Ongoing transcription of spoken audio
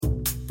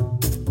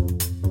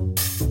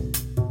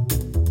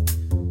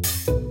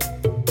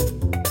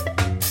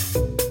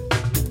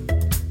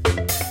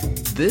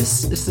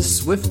This is the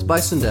Swift by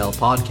Sundell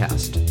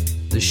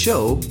podcast, the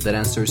show that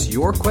answers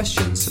your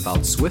questions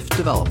about Swift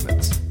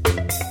development.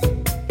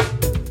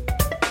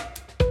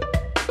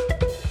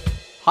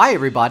 Hi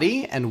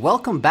everybody, and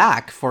welcome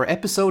back for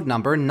episode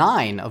number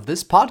 9 of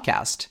this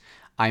podcast.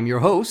 I'm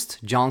your host,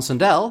 John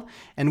Sundell,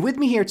 and with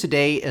me here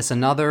today is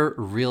another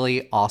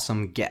really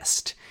awesome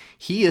guest.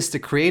 He is the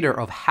creator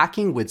of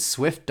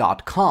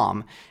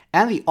HackingWithSwift.com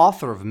and the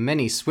author of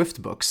many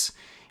Swift books.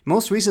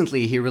 Most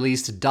recently, he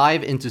released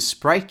Dive into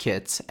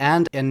SpriteKit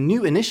and a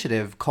new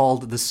initiative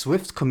called the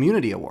Swift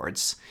Community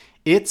Awards.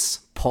 It's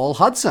Paul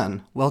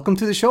Hudson. Welcome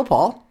to the show,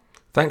 Paul.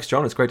 Thanks,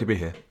 John. It's great to be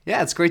here.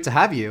 Yeah, it's great to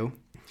have you.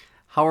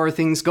 How are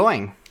things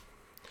going?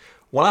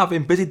 Well, I've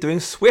been busy doing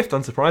Swift,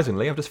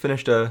 unsurprisingly. I've just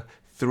finished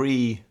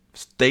 3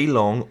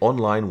 day-long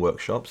online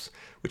workshops,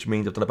 which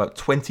means I've done about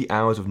 20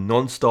 hours of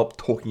non-stop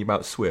talking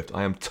about Swift.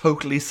 I am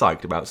totally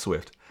psyched about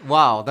Swift.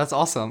 Wow, that's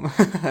awesome.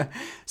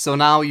 So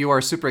now you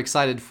are super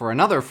excited for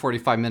another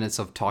 45 minutes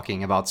of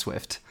talking about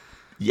Swift.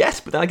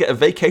 Yes, but then I get a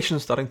vacation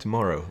starting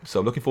tomorrow,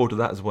 so I'm looking forward to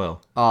that as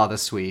well. Oh,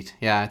 that's sweet.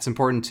 Yeah, it's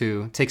important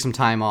to take some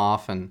time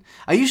off. And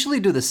I usually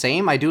do the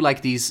same. I do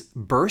like these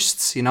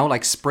bursts,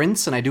 like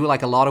sprints, and I do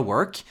like a lot of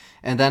work.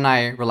 And then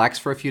I relax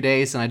for a few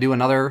days and I do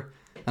another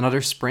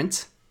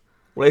sprint.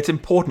 Well, it's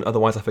important,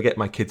 otherwise I forget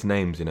my kids'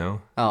 names,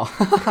 Oh,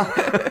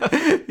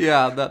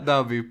 yeah, that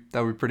would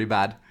be pretty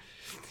bad.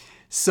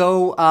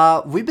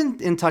 So we've been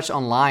in touch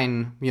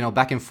online,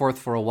 back and forth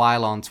for a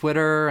while on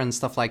Twitter and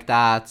stuff like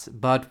that.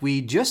 But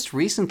we just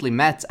recently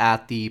met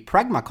at the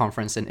Pragma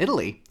conference in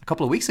Italy a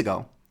couple of weeks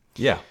ago.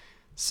 Yeah.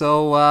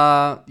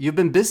 So you've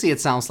been busy, it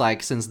sounds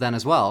like, since then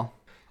as well.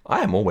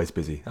 I am always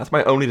busy. That's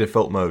my only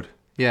default mode.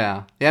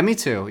 Yeah, me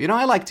too.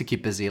 I like to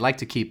keep busy. I like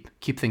to keep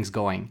things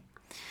going.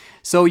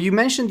 So you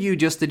mentioned you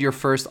just did your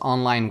first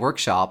online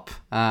workshop.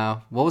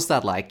 What was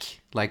that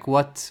like? Like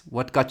what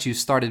got you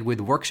started with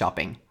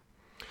workshopping?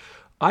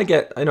 I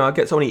get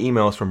so many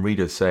emails from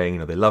readers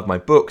saying, they love my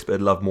books, but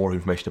they'd love more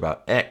information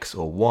about X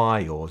or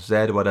Y or Z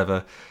or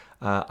whatever.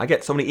 I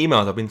get so many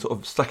emails. I've been sort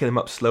of stacking them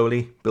up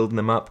slowly, building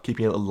them up,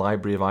 keeping a little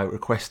library of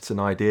requests and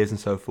ideas and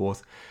so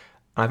forth.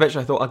 And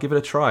eventually I thought I'll give it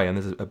a try. And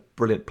there's a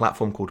brilliant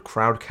platform called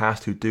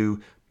Crowdcast who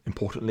do,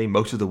 importantly,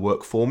 most of the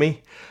work for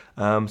me.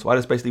 So I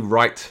just basically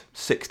write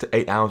 6 to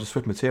 8 hours of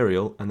Swift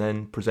material and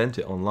then present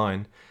it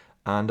online.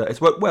 And it's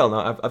worked well.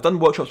 Now, I've done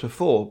workshops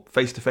before,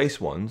 face-to-face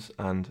ones,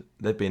 and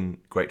they've been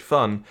great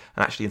fun,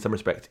 and actually in some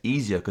respects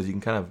easier, because you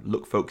can kind of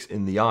look folks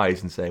in the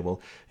eyes and say, well,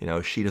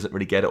 she doesn't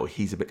really get it, or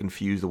he's a bit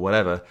confused, or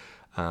whatever.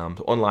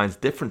 So online's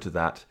different to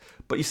that,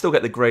 but you still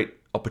get the great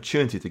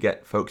opportunity to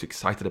get folks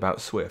excited about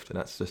Swift, and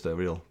that's just a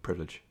real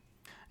privilege.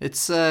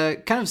 It's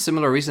kind of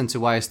similar reason to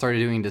why I started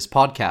doing this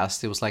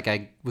podcast. It was like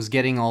I was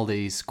getting all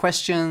these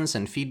questions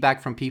and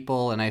feedback from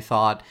people, and I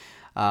thought,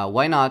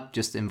 why not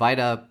just invite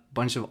a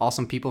bunch of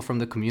awesome people from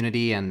the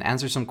community and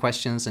answer some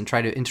questions and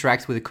try to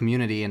interact with the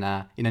community in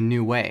a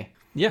new way.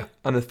 Yeah,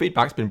 and the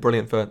feedback's been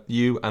brilliant for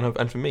you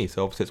and for me,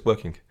 so obviously it's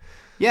working.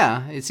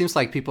 Yeah, it seems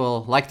like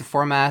people like the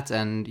format,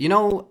 and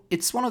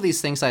it's one of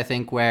these things I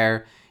think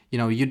where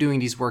you doing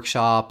these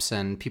workshops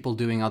and people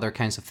doing other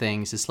kinds of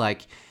things. It's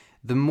like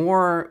the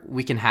more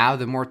we can have,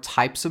 the more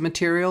types of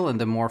material and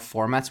the more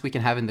formats we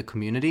can have in the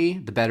community,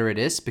 the better it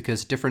is,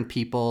 because different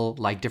people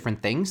like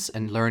different things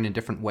and learn in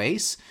different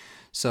ways.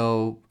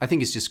 So I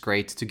think it's just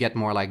great to get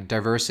more like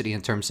diversity in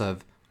terms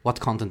of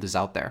what content is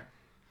out there.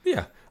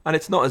 Yeah, and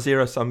it's not a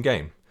zero-sum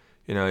game.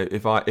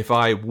 If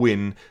I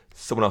win,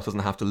 someone else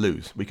doesn't have to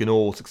lose. We can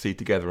all succeed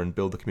together and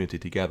build the community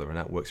together, and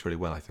that works really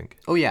well, I think.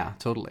 Oh yeah,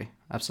 totally.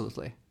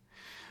 Absolutely.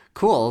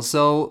 Cool.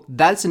 So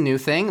that's a new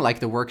thing, like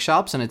the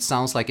workshops, and it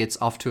sounds like it's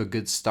off to a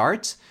good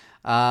start.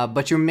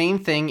 But your main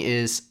thing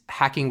is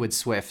Hacking with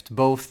Swift,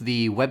 both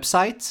the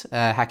website,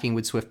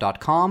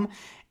 hackingwithswift.com,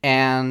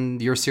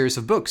 and your series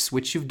of books,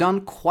 which you've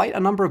done quite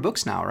a number of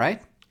books now,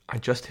 right? I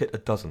just hit a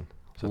dozen.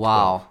 So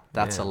wow, 12.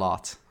 that's a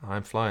lot.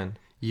 I'm flying.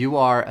 You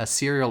are a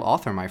serial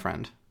author, my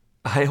friend.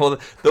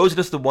 Those are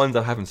just the ones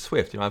I have in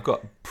Swift. I've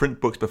got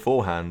print books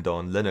beforehand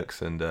on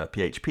Linux and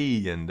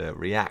PHP and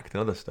React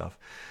and other stuff.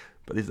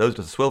 But those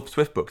are 12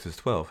 Swift books. There's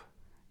 12.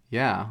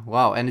 Yeah,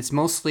 wow. And it's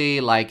mostly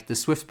like the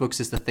Swift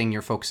books is the thing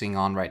you're focusing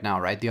on right now,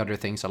 right? The other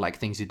things are like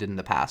things you did in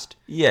the past.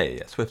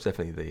 Yeah. Swift's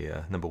definitely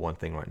the number one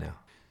thing right now.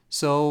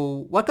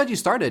 So what got you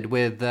started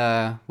with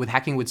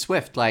Hacking with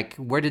Swift? Like,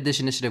 where did this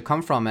initiative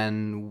come from?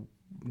 And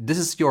this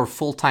is your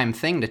full-time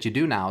thing that you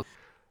do now.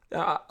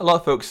 A lot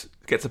of folks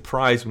get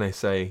surprised when they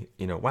say,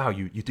 wow,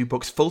 you do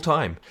books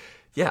full-time.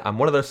 Yeah, I'm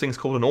one of those things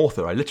called an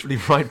author. I literally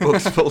write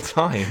books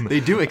full-time.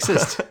 They do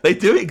exist. They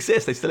do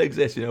exist. They still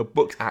exist.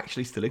 Books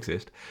actually still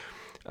exist.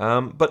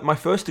 But my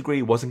first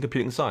degree was in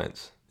computing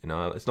science.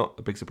 It's not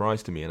a big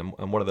surprise to me. And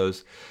I'm one of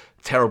those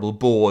terrible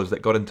bores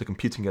that got into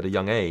computing at a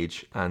young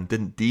age and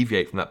didn't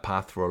deviate from that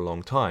path for a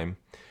long time.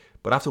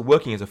 But after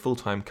working as a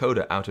full-time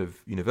coder out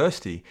of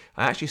university,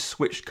 I actually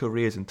switched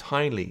careers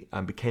entirely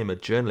and became a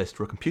journalist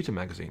for a computer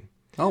magazine.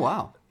 Oh,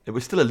 wow. It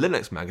was still a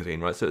Linux magazine,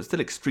 right? So it's still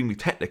extremely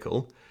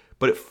technical,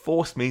 but it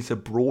forced me to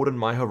broaden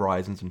my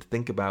horizons and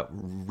think about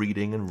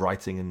reading and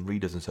writing and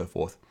readers and so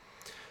forth.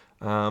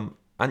 And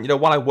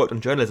while I worked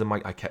on journalism,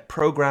 I kept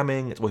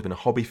programming. It's always been a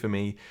hobby for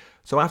me.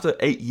 So after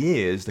 8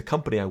 years, the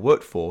company I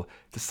worked for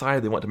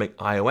decided they wanted to make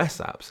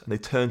iOS apps, and they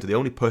turned to the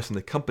only person in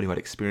the company who had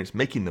experience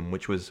making them,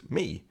 which was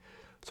me.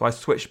 So I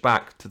switched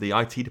back to the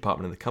IT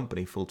department of the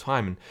company full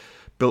time and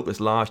built this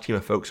large team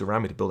of folks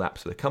around me to build apps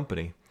for the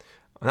company.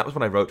 And that was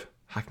when I wrote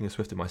Hacking with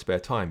Swift in my spare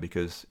time,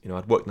 because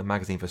I'd worked in the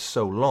magazine for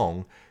so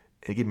long.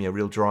 It gave me a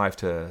real drive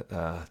to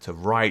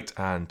write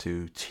and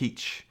to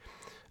teach.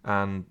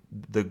 And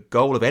the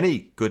goal of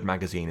any good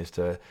magazine is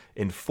to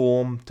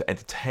inform, to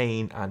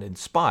entertain, and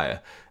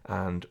inspire.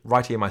 And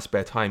writing in my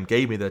spare time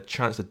gave me the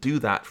chance to do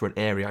that for an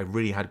area I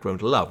really had grown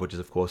to love, which is,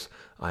 of course,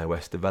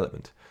 iOS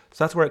development.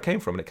 So that's where it came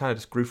from, and it kind of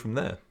just grew from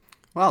there.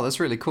 Wow, that's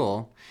really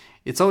cool.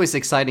 It's always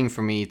exciting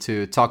for me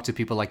to talk to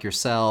people like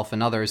yourself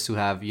and others who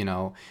have,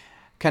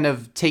 kind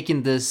of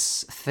taken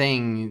this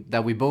thing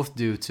that we both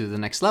do to the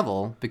next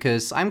level,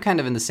 because I'm kind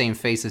of in the same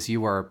phase as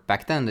you were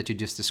back then that you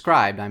just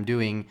described. I'm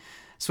doing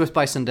Swift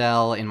by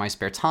Sundell in my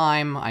spare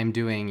time. I'm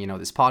doing,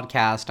 this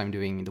podcast. I'm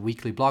doing the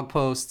weekly blog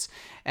posts,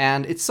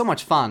 and it's so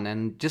much fun.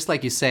 And just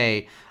like you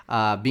say,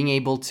 being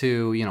able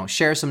to,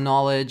 share some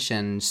knowledge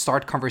and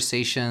start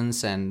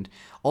conversations, and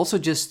also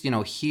just,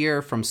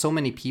 hear from so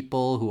many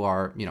people who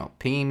are,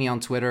 pinging me on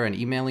Twitter and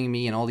emailing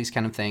me and all these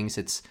kind of things.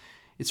 It's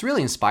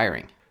really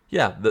inspiring.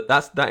 Yeah,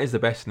 that is the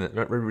best, and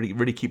it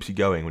really keeps you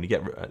going when you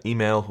get an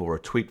email or a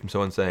tweet from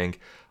someone saying,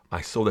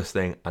 "I saw this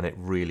thing and it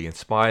really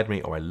inspired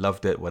me," or "I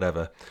loved it,"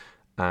 whatever.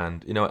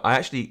 And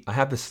I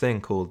have this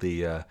thing called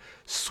the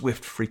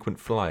Swift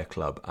Frequent Flyer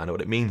Club, and what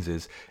it means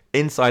is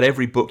inside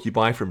every book you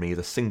buy from me is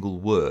a single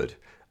word,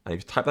 and if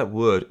you type that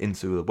word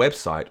into the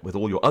website with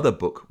all your other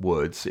book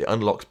words, it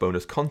unlocks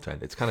bonus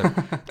content. It's kind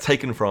of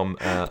taken from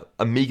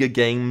Amiga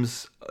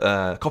games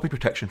copy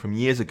protection from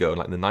years ago,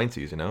 like in the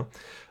 90s,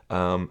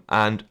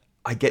 and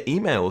I get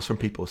emails from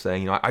people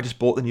saying, I just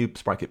bought the new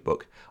Sprite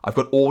book. I've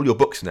got all your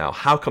books now.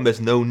 How come there's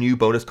no new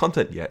bonus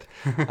content yet?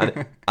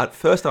 And at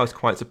first I was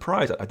quite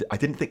surprised. I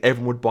didn't think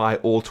everyone would buy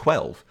all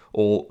 12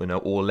 or,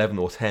 all 11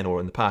 or 10 or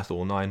in the past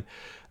all 9.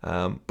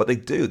 But they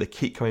do. They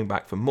keep coming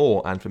back for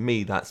more. And for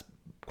me, that's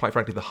quite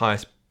frankly the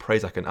highest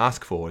praise I can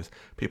ask for, is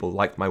people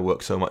like my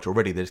work so much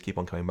already. They just keep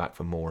on coming back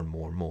for more and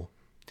more and more.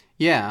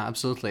 Yeah,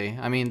 absolutely.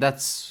 I mean,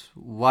 that's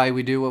why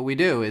we do what we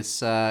do.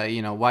 It's,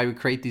 why we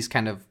create these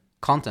kind of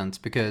content,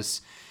 because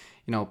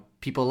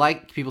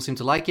people seem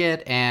to like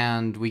it,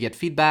 and we get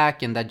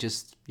feedback, and that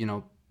just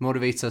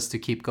motivates us to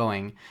keep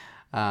going,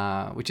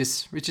 which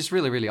is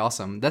really, really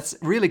awesome. That's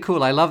really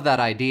cool. I love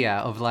that idea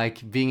of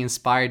being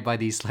inspired by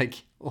these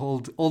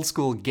old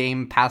school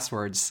game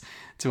passwords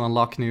to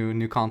unlock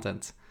new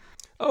content.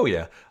 Oh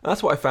yeah, and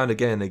that's what I found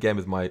again and again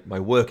with my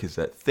work, is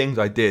that things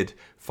I did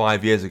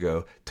 5 years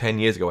ago, 10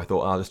 years ago, I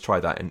thought, I'll just try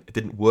that, and it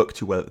didn't work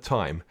too well at the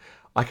time.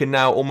 I can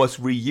now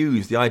almost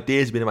reuse. The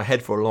idea's been in my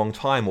head for a long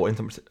time, or in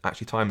some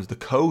times the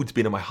code's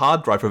been in my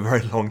hard drive for a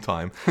very long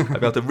time. I've been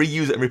able to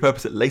reuse it and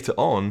repurpose it later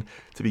on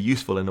to be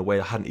useful in a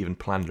way I hadn't even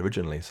planned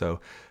originally. So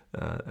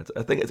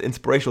I think it's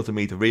inspirational to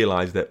me to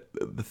realize that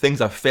the things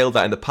I've failed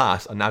at in the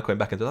past are now coming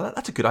back and saying,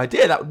 that's a good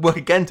idea. That would work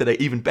again today,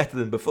 even better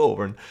than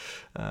before, and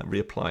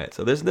reapply it.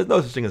 So there's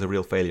no such thing as a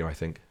real failure, I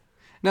think.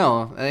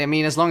 No, I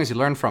mean, as long as you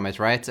learn from it,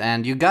 right?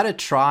 And you got to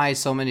try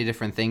so many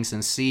different things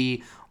and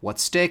see what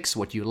sticks,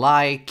 what you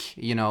like,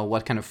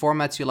 what kind of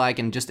formats you like,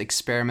 and just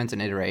experiment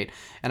and iterate.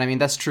 And I mean,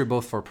 that's true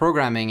both for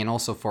programming and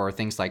also for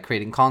things like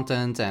creating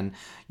content and,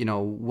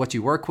 what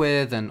you work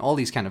with and all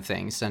these kind of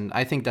things. And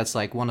I think that's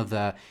one of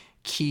the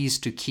keys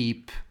to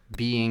keep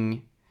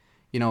being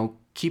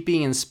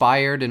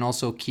inspired and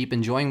also keep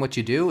enjoying what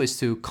you do, is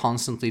to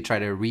constantly try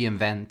to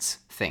reinvent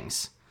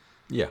things.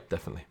 Yeah,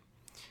 definitely.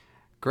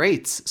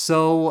 Great.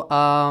 So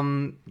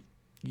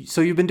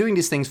you've been doing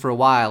these things for a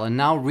while, and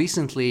now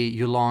recently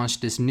you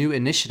launched this new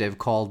initiative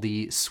called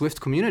the Swift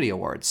Community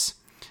Awards.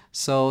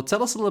 So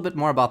tell us a little bit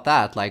more about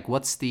that.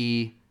 What's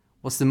the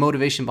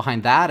motivation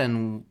behind that,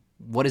 and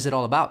what is it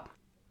all about?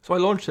 So I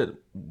launched it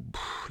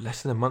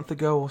less than a month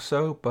ago or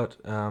so, but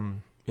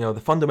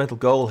the fundamental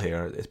goal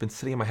here, it's been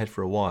sitting in my head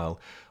for a while.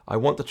 I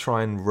want to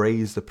try and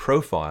raise the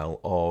profile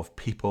of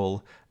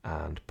people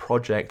and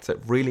projects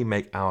that really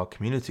make our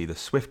community, the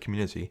Swift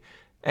community,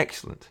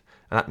 excellent.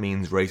 And that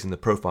means raising the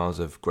profiles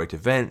of great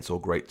events or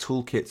great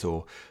toolkits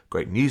or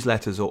great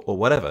newsletters or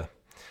whatever.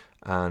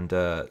 And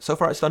so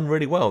far it's done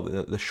really well.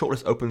 The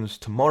shortlist opens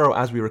tomorrow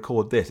as we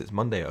record this. It's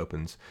Monday it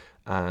opens.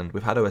 And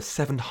we've had over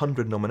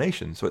 700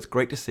 nominations. So it's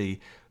great to see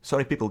so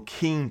many people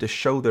keen to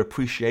show their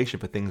appreciation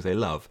for things they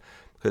love.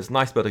 Because it's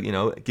nice to be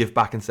able to, give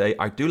back and say,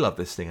 I do love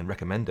this thing, and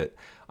recommend it.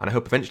 And I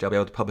hope eventually I'll be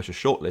able to publish a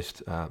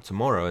shortlist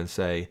tomorrow and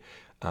say,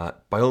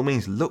 by all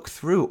means, look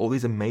through all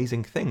these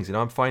amazing things.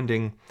 I'm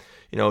finding,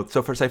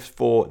 so for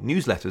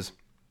newsletters,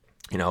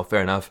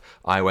 fair enough,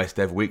 iOS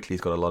Dev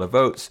Weekly's got a lot of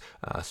votes,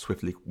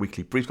 Swift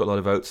Weekly Brief's got a lot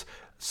of votes,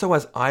 so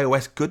has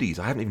iOS Goodies.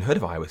 I haven't even heard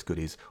of iOS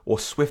Goodies, or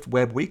Swift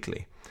Web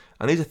Weekly.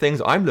 And these are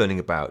things I'm learning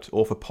about.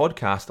 Or for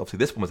podcast, obviously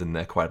this one was in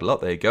there quite a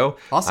lot. There you go.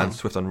 Awesome. And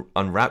Swift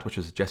Unwrapped, which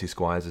was Jesse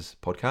Squires'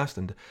 podcast.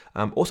 And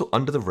also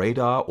Under the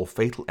Radar or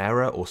Fatal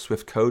Error or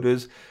Swift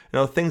Coders,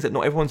 things that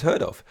not everyone's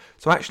heard of.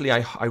 So actually,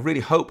 I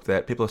really hope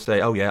that people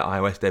say, oh yeah,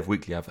 iOS Dev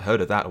Weekly, I've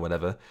heard of that or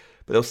whatever.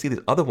 But they'll see these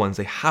other ones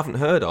they haven't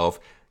heard of,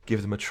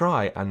 give them a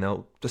try, and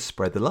they'll just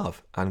spread the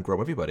love and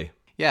grow everybody.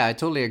 Yeah, I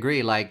totally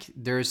agree. Like,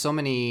 there's so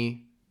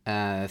many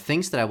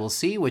things that I will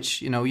see,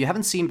 which, you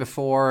haven't seen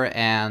before.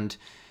 And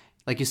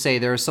like you say,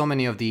 there are so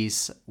many of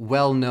these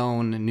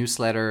well-known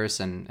newsletters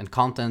and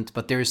content,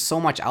 but there's so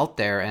much out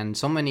there and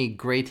so many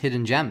great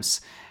hidden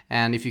gems.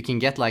 And if you can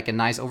get like a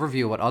nice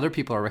overview of what other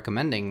people are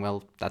recommending,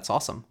 well, that's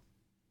awesome.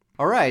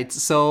 All right.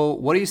 So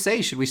what do you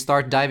say? Should we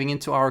start diving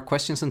into our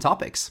questions and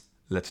topics?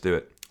 Let's do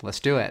it. Let's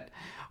do it.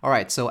 All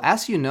right, so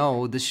as you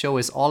know, this show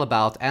is all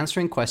about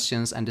answering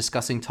questions and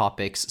discussing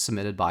topics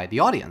submitted by the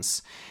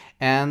audience.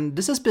 And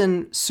this has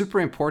been super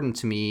important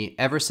to me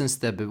ever since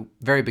the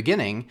very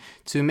beginning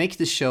to make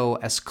this show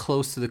as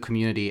close to the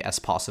community as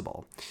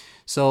possible.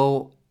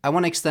 So I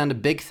want to extend a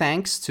big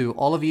thanks to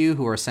all of you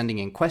who are sending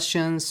in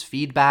questions,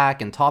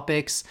 feedback, and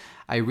topics.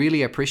 I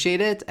really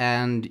appreciate it,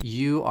 and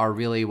you are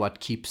really what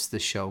keeps the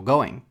show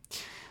going.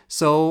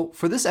 So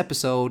for this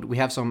episode, we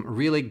have some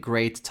really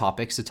great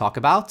topics to talk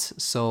about,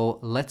 so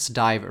let's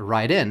dive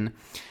right in.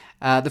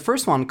 The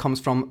first one comes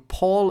from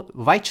Paul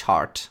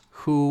Weichhardt,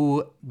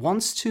 who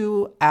wants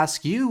to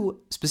ask you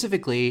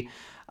specifically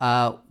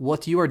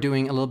what you are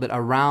doing a little bit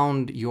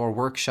around your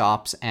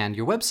workshops and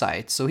your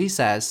website. So he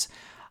says,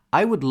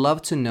 I would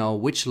love to know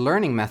which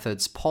learning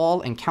methods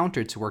Paul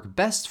encountered to work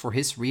best for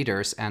his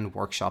readers and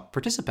workshop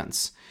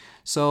participants.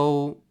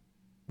 So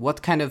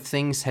what kind of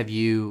things have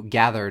you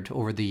gathered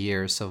over the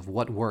years of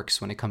what works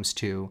when it comes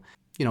to,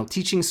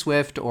 teaching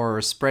Swift or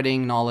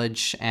spreading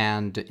knowledge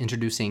and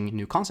introducing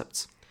new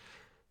concepts?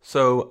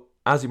 So,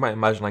 as you might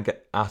imagine, I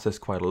get asked this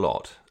quite a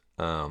lot.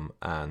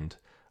 And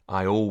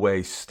I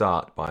always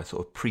start by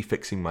sort of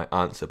prefixing my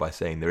answer by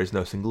saying there is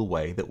no single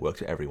way that works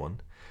for everyone.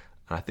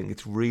 And I think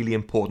it's really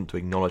important to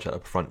acknowledge that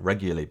up front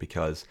regularly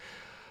because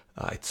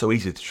it's so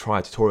easy to try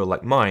a tutorial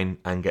like mine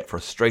and get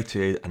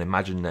frustrated and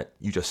imagine that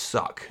you just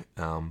suck.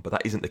 But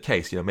that isn't the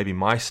case. Maybe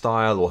my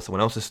style or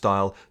someone else's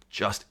style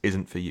just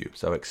isn't for you.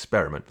 So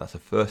experiment. That's the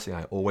first thing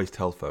I always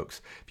tell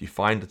folks. If you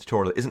find a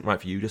tutorial that isn't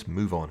right for you, just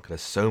move on because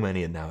there's so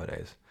many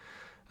nowadays.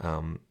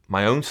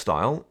 My own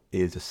style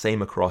is the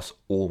same across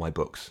all my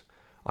books.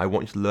 I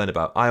want you to learn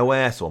about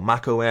iOS or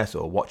macOS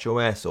or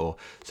watchOS or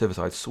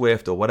server-side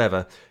Swift or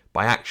whatever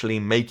by actually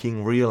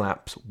making real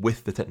apps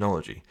with the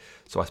technology.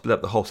 So I split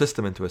up the whole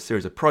system into a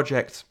series of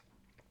projects,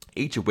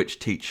 each of which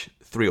teach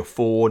 3 or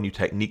 4 new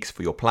techniques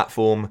for your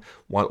platform,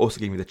 while also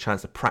giving you the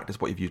chance to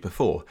practice what you've used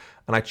before.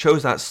 And I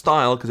chose that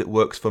style because it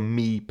works for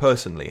me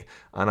personally.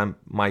 And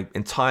my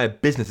entire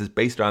business is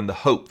based around the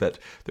hope that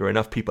there are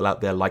enough people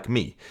out there like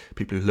me,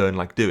 people who learn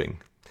like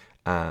doing.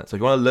 So if you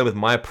want to learn with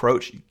my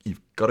approach,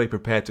 you've got to be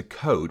prepared to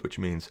code, which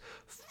means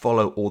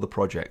follow all the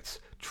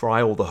projects,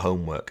 try all the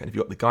homework. And if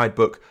you've got the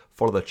guidebook,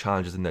 follow the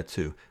challenges in there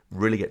too.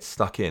 Really get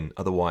stuck in,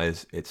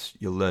 otherwise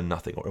you'll learn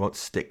nothing or it won't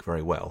stick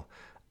very well.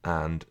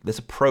 And this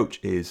approach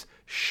is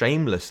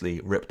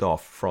shamelessly ripped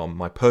off from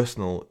my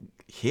personal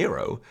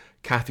hero,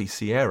 Kathy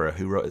Sierra,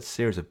 who wrote a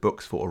series of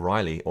books for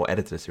O'Reilly, or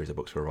edited a series of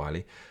books for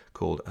O'Reilly,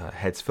 called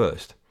Heads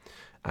First.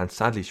 And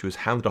sadly, she was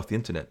hounded off the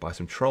internet by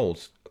some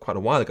trolls quite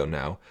a while ago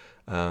now.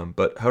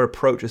 But her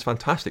approach is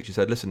fantastic. She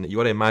said, listen, you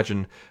got to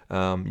imagine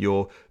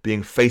you're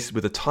being faced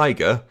with a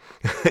tiger,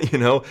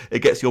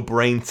 it gets your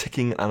brain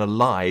ticking and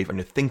alive and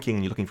you're thinking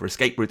and you're looking for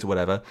escape routes or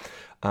whatever.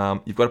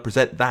 You've got to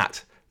present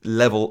that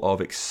level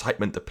of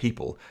excitement to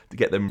people to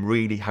get them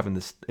really having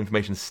this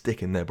information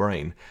stick in their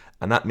brain.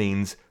 And that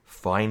means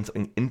find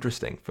something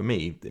interesting. For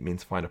me, it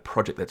means find a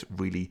project that's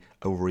really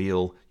a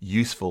real,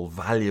 useful,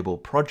 valuable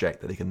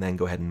project that they can then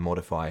go ahead and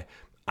modify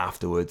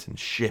afterwards and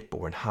ship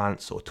or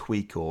enhance or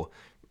tweak or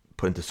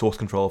put into source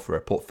control for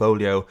a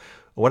portfolio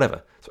or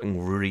whatever, something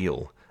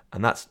real.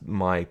 And that's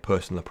my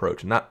personal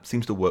approach. And that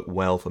seems to work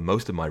well for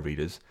most of my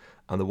readers.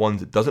 And the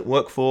ones it doesn't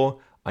work for,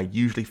 I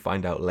usually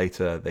find out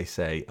later. They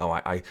say, oh,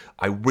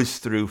 I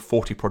whizzed through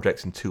 40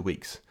 projects in 2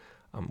 weeks.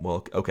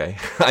 Well, okay.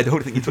 I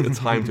don't think you took the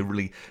time to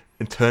really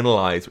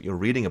internalize what you're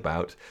reading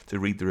about, to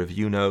read the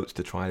review notes,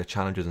 to try the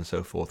challenges and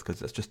so forth, because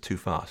that's just too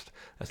fast.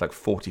 That's like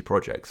 40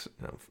 projects,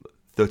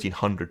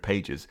 1,300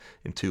 pages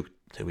in 2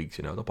 weeks,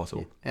 not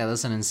possible. Yeah,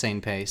 that's an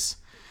insane pace.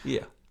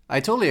 Yeah. I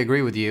totally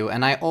agree with you,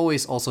 and I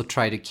always also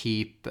try to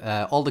keep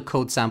all the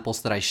code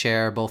samples that I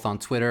share, both on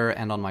Twitter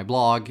and on my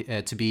blog,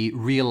 to be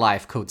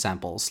real-life code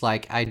samples.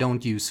 Like, I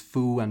don't use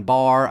foo and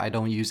bar, I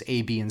don't use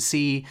A, B, and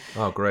C.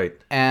 Oh, great.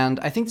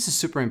 And I think this is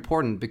super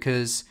important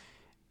because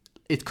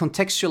it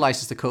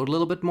contextualizes the code a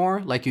little bit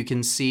more. Like, you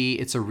can see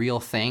it's a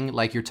real thing,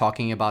 like you're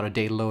talking about a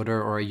data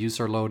loader or a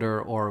user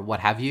loader or what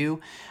have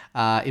you.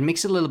 It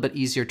makes it a little bit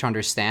easier to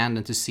understand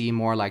and to see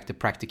more like the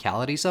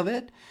practicalities of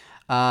it.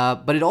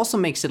 But it also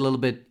makes it a little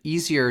bit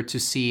easier to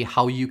see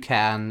how you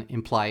can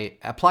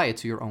apply it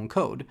to your own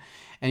code.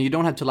 And you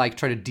don't have to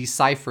try to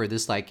decipher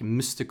this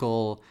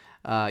mystical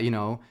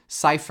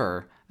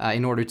cipher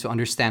in order to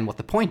understand what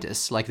the point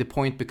is. Like the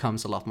point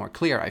becomes a lot more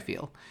clear, I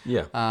feel.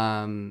 Yeah.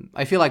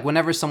 I feel like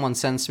whenever someone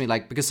sends me,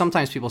 like, because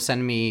sometimes people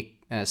send me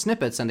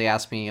snippets and they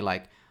ask me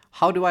like,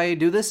 how do I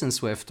do this in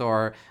Swift?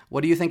 Or what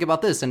do you think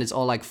about this? And it's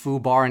all like foo,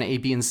 bar, and A,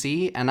 B, and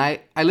C. And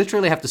I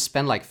literally have to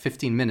spend like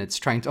 15 minutes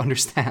trying to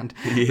understand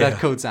that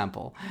code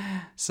sample.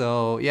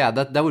 So yeah,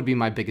 that would be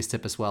my biggest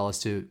tip as well, is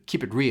to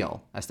keep it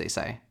real, as they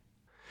say.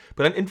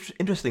 But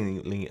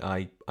interestingly,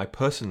 I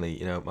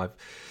personally, I don't want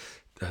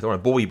to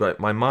bore you, but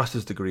my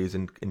master's degree is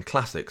in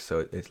classics,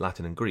 so it's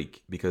Latin and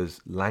Greek, because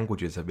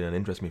languages have been an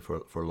interest to me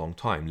for a long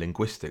time.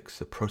 Linguistics,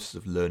 the process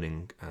of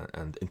learning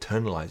and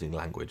internalizing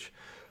language.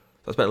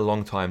 So I spent a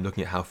long time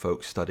looking at how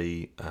folks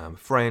study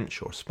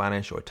French or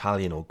Spanish or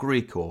Italian or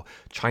Greek or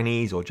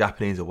Chinese or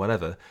Japanese or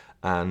whatever.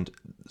 And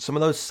some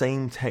of those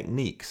same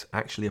techniques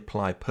actually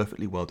apply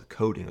perfectly well to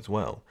coding as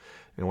well.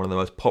 One of the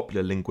most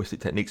popular linguistic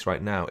techniques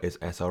right now is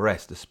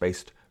SRS, the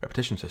spaced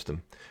repetition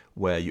system,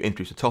 where you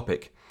introduce a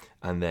topic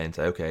and then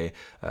say, okay,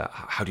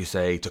 how do you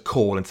say to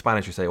call in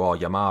Spanish? You say, well,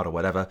 llamar or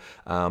whatever.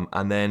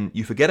 And then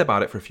you forget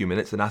about it for a few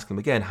minutes and ask them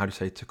again, how do you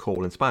say to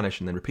call in Spanish?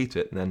 And then repeat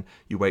it. And then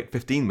you wait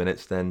 15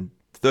 minutes, then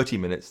 30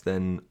 minutes,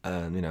 then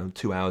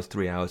 2 hours,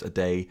 3 hours, a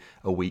day,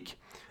 a week.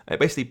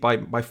 Basically,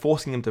 by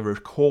forcing them to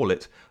recall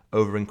it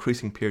over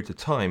increasing periods of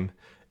time,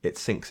 it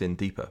sinks in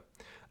deeper.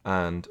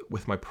 And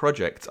with my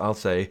projects, I'll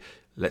say,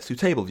 let's do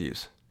table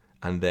views.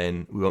 And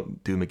then we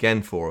won't do them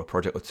again for a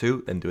project or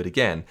two, then do it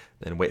again,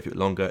 then wait a bit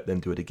longer, then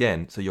do it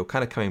again. So you're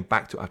kind of coming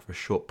back to it after a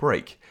short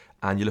break.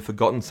 And you'll have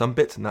forgotten some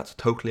bits, and that's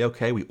totally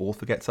okay. We all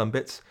forget some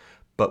bits.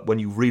 But when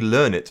you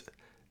relearn it,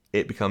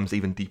 it becomes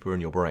even deeper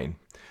in your brain.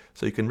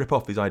 So you can rip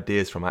off these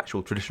ideas from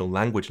actual traditional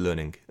language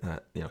learning,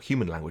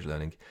 human language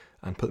learning,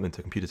 and put them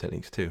into computer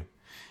techniques too.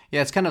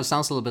 Yeah, it kind of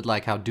sounds a little bit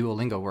like how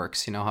Duolingo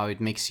works, how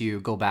it makes you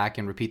go back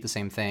and repeat the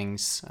same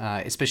things,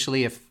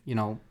 especially if,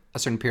 a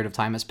certain period of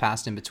time has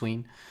passed in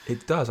between.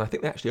 It does. I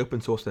think they actually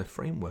open source their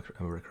framework, if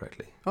I remember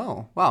correctly.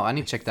 Oh, wow. I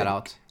need to check that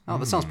out. Oh,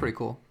 that sounds pretty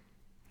cool.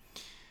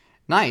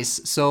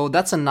 Nice. So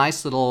that's a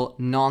nice little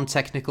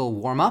non-technical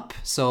warm-up.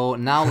 So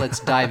now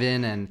let's dive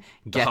in and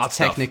get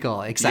technical.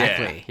 Stuff.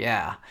 Exactly.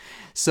 Yeah.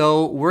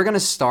 So we're going to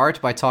start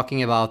by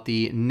talking about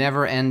the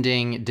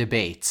never-ending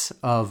debate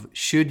of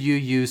should you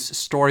use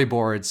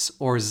storyboards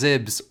or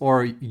Zibs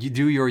or you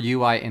do your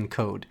UI in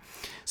code.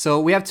 So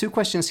we have two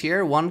questions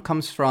here. One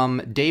comes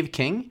from Dave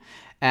King,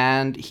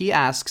 and he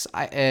asks,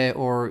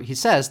 he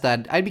says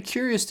that I'd be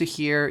curious to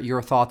hear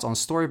your thoughts on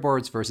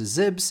storyboards versus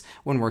Zibs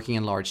when working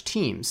in large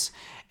teams.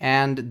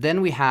 And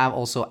then we have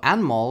also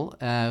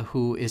Anmol,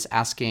 who is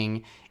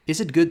asking, is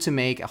it good to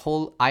make a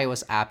whole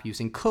iOS app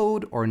using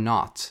code or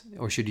not?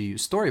 Or should you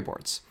use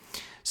storyboards?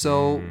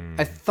 So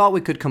I thought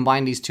we could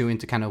combine these two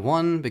into kind of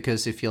one,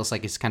 because it feels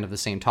like it's kind of the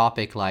same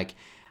topic, like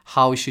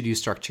how should you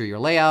structure your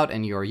layout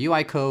and your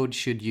UI code?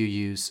 Should you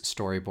use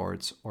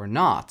storyboards or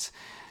not?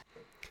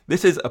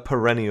 This is a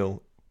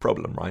perennial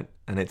problem, right?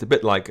 And it's a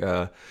bit like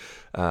it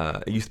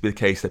used to be the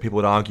case that people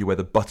would argue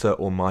whether butter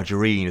or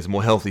margarine is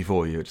more healthy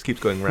for you. It just keeps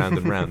going round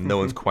and round. No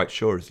one's quite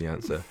sure is the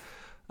answer.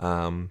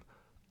 I'm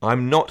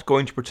not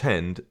going to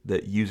pretend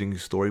that using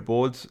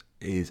storyboards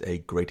is a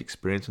great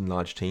experience in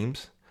large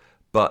teams,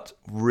 but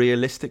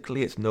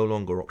realistically, it's no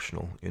longer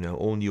optional.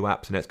 All new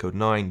apps in Xcode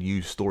 9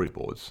 use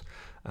storyboards.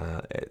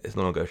 It's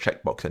no longer a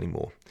checkbox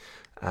anymore.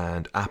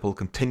 And Apple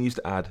continues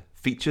to add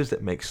features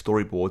that make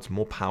storyboards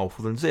more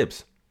powerful than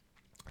Zibs.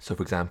 So,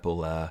 for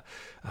example,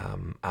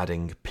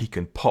 adding peek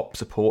and pop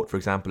support, for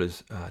example,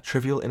 is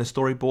trivial in a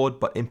storyboard,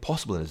 but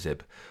impossible in a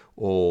Zib.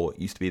 Or it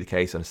used to be the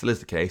case, and still is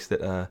the case,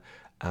 that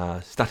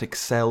static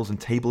cells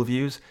and table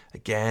views,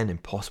 again,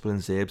 impossible in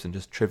Zibs and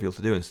just trivial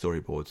to do in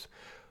storyboards.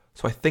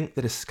 So I think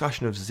the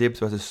discussion of Zibs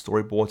versus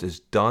storyboards is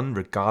done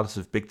regardless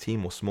of big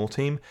team or small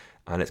team,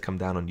 and it's come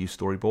down on new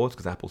storyboards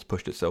because Apple's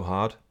pushed it so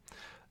hard.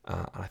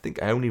 And I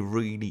think I only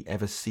really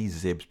ever see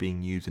Zibs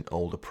being used in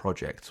older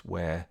projects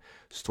where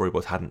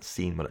storyboards hadn't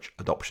seen much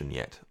adoption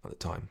yet at the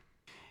time.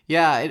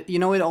 Yeah,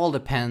 it all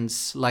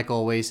depends. Like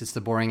always, it's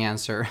the boring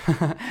answer.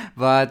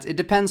 But it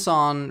depends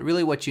on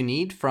really what you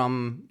need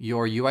from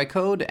your UI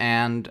code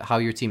and how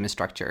your team is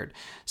structured.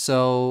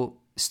 So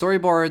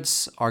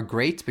storyboards are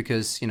great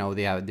because,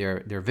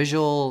 they're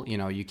visual,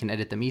 you can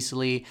edit them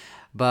easily,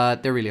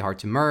 but they're really hard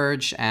to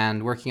merge.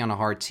 And working on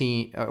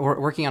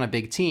a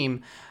big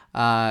team,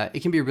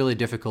 it can be really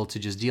difficult to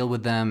just deal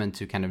with them and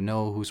to kind of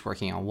know who's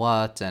working on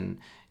what and,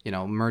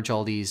 merge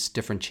all these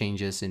different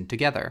changes in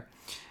together.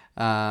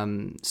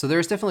 So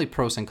there's definitely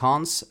pros and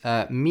cons.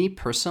 Me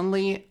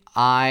personally,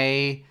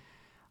 I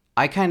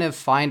kind of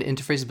find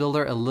Interface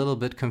Builder a little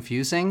bit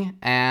confusing,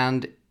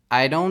 and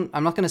I'm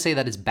not going to say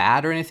that it's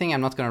bad or anything.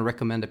 I'm not going to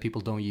recommend that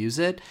people don't use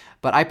it,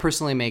 but I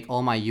personally make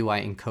all my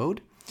UI in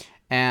code.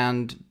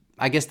 And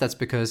I guess that's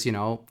because,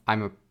 I'm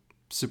a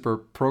super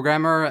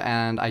programmer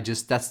and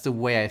that's the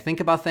way I think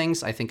about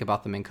things. I think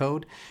about them in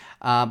code.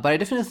 But I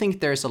definitely think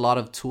there's a lot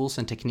of tools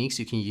and techniques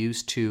you can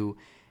use to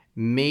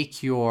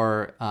make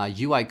your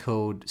UI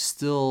code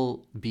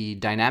still be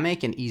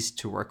dynamic and easy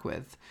to work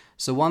with.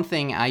 So one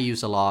thing I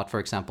use a lot, for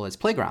example, is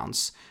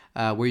Playgrounds,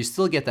 where you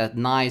still get that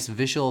nice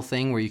visual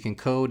thing where you can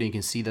code and you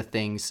can see the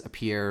things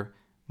appear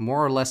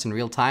more or less in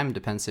real time,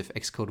 depends if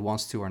Xcode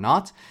wants to or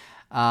not.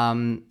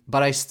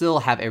 But I still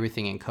have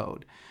everything in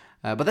code.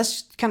 But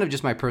that's kind of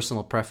just my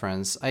personal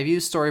preference. I've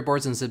used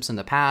storyboards and Zibs in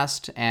the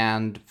past,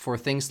 and for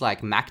things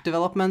like Mac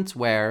development,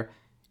 where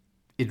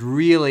it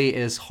really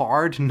is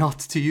hard not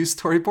to use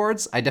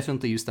storyboards, I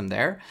definitely use them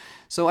there.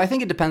 So I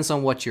think it depends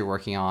on what you're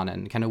working on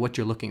and kind of what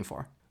you're looking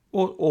for.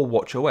 Or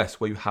WatchOS,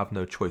 where you have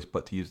no choice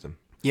but to use them.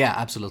 Yeah,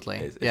 absolutely.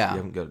 You yeah.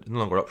 haven't got, it's no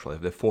longer optional.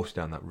 They're forced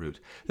down that route.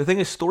 The thing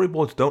is,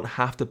 storyboards don't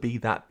have to be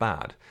that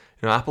bad.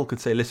 Apple could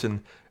say,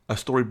 listen, a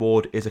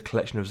storyboard is a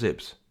collection of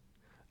Zibs.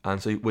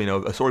 And so, a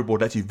storyboard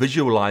lets you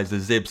visualize the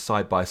Zibs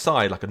side by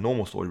side like a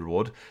normal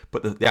storyboard,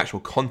 but the actual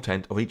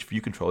content of each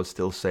view control is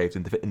still saved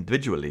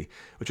individually,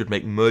 which would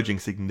make merging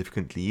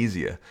significantly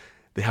easier.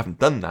 They haven't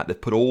done that. They've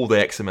put all the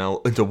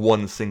XML into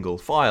one single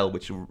file,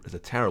 which is a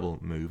terrible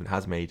move and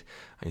has made,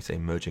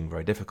 merging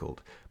very difficult.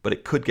 But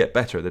it could get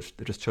better. They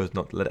just chose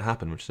not to let it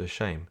happen, which is a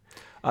shame.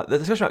 The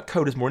discussion about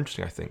code is more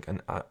interesting, I think,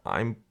 and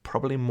I'm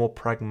probably more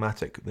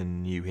pragmatic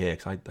than you here,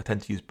 because I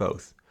tend to use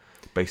both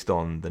based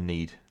on the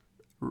need.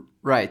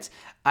 Right.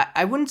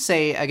 I wouldn't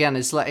say, again,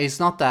 it's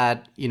not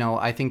that,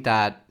 I think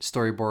that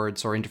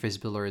storyboards or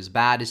interface builder is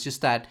bad. It's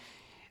just that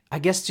I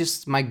guess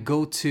just my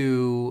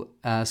go-to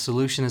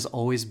solution has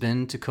always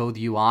been to code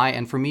UI.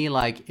 And for me,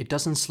 it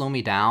doesn't slow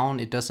me down.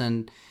 It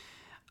doesn't,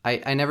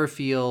 I never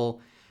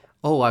feel,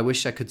 oh, I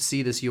wish I could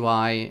see this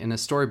UI in a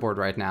storyboard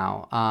right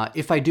now.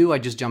 If I do, I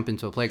just jump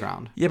into a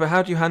Playground. Yeah, but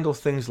how do you handle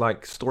things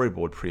like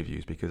storyboard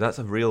previews? Because that's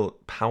a real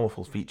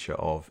powerful feature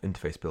of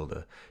Interface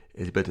Builder.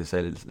 Is a bit to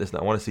say, listen,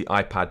 I want to see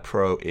iPad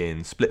Pro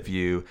in split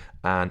view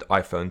and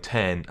iPhone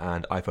 10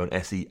 and iPhone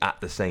SE at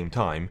the same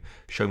time.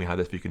 Show me how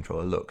this view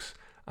controller looks.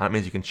 And that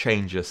means you can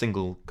change a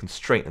single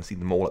constraint and see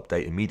them all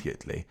update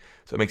immediately.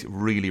 So it makes it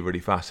really, really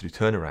fast to do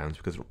turnarounds.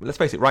 Because let's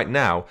face it, right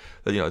now,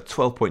 a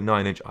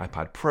 12.9-inch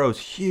iPad Pro is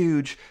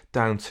huge,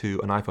 down to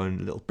an iPhone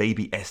little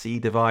baby SE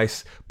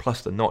device,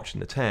 plus the notch in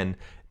the 10.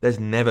 There's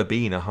never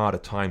been a harder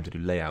time to do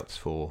layouts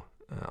for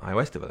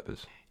iOS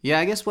developers. Yeah,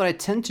 I guess what I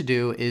tend to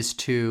do is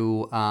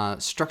to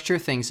structure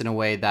things in a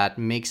way that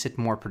makes it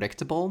more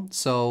predictable.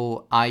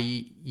 So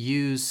I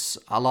use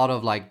a lot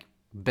of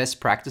best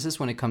practices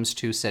when it comes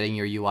to setting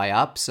your UI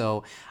up.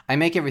 So I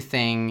make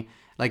everything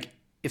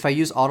if I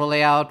use auto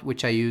layout,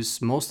 which I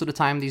use most of the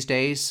time these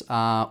days,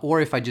 or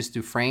if I just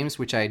do frames,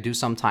 which I do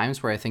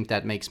sometimes where I think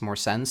that makes more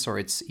sense or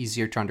it's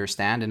easier to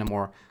understand in a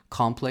more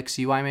complex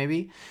UI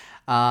maybe.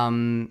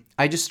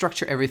 I just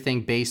structure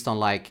everything based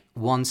on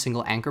one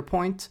single anchor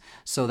point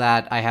so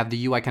that I have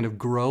the UI kind of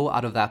grow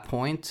out of that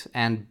point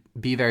and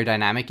be very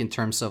dynamic in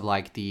terms of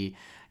the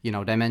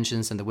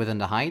dimensions and the width and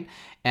the height.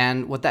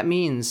 And what that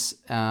means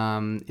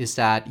is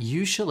that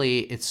usually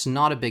it's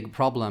not a big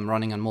problem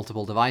running on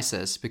multiple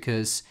devices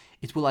because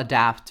it will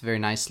adapt very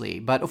nicely.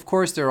 But of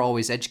course, there are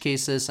always edge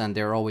cases and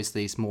there are always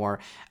these more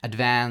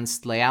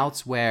advanced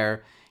layouts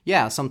where,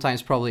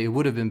 sometimes probably it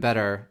would have been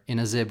better in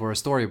a Zib or a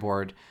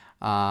storyboard.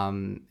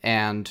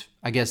 And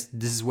I guess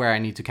this is where I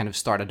need to kind of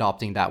start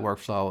adopting that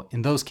workflow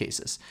in those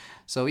cases.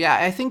 So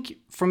I think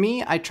for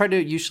me, I try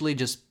to usually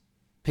just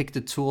pick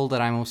the tool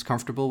that I'm most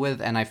comfortable with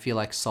and I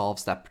feel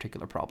solves that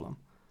particular problem.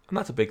 And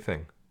that's a big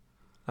thing.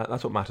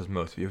 That's what matters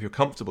most. If you're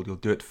comfortable, you'll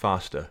do it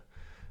faster.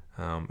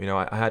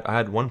 I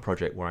had one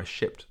project where I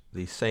shipped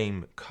the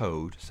same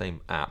code,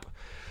 same app,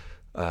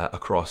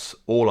 across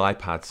all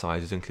iPad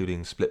sizes,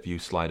 including split view,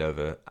 slide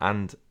over,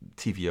 and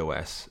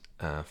tvOS,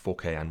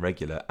 4K and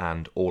regular,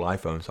 and all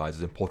iPhone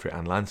sizes in portrait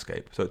and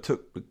landscape. So it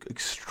took an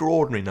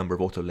extraordinary number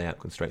of auto layout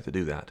constraints to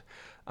do that.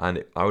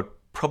 And I would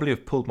probably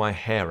have pulled my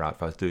hair out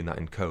if I was doing that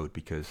in code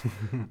because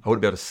I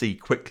wouldn't be able to see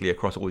quickly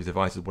across all these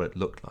devices what it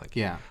looked like.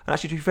 Yeah. And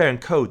actually, to be fair, in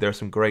code, there are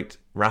some great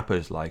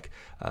wrappers like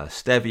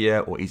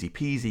Stevia or Easy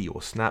Peasy or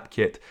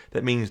SnapKit.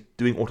 That means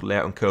doing auto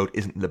layout in code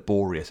isn't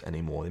laborious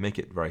anymore. They make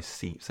it very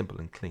simple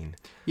and clean.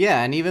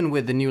 Yeah, and even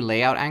with the new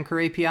Layout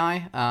Anchor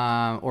API,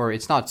 or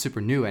it's not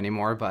super new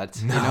anymore, but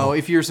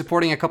if you're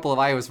supporting a couple of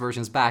iOS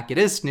versions back, it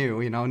is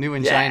new, new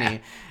and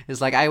shiny.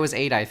 It's like iOS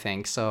 8, I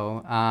think.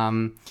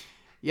 So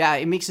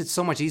it makes it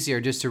so much easier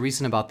just to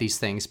reason about these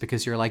things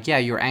because you're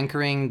you're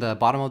anchoring the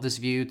bottom of this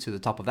view to the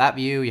top of that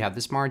view. You have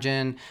this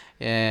margin.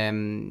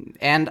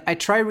 And I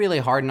try really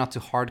hard not to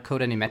hard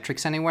code any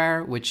metrics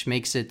anywhere, which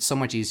makes it so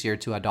much easier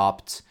to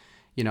adopt,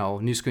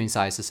 new screen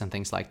sizes and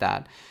things like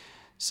that.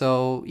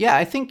 So,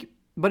 I think,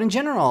 but in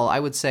general, I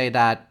would say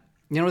that,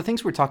 the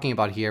things we're talking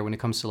about here when it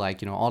comes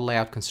to all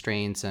layout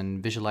constraints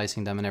and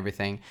visualizing them and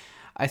everything,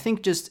 I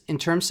think just in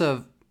terms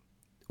of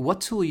what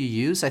tool you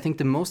use, I think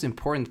the most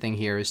important thing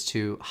here is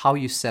to how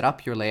you set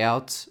up your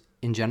layout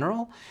in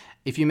general.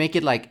 If you make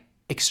it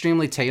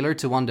extremely tailored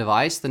to one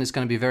device, then it's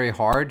going to be very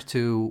hard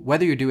to,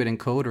 whether you do it in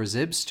code or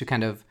Zibs, to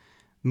kind of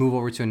move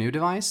over to a new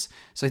device.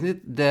 So I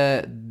think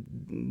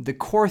the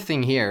core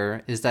thing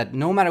here is that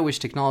no matter which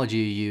technology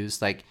you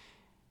use,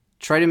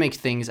 try to make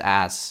things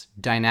as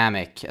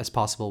dynamic as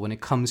possible when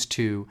it comes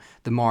to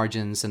the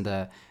margins and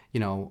the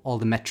all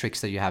the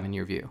metrics that you have in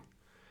your view.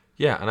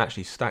 Yeah, and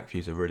actually stack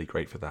views are really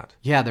great for that.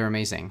 Yeah, they're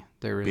amazing.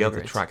 They're really Be able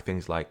great. to track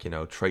things like,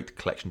 trait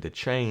collection did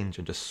change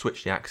and just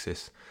switch the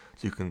axis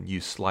so you can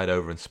use slide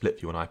over and split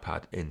view on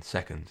iPad in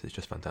seconds. It's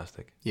just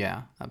fantastic.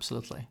 Yeah,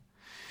 absolutely.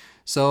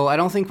 So I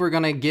don't think we're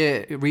going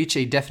to reach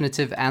a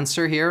definitive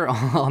answer here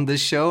on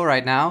this show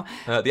right now.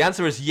 The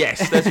answer is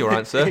yes. There's your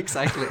answer.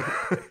 Exactly.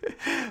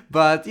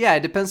 But yeah,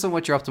 it depends on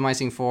what you're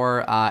optimizing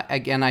for.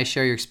 Again, I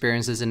share your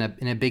experiences in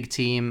a big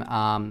team.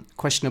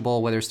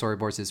 Questionable whether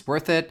storyboards is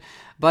worth it.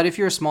 But if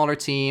you're a smaller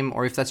team,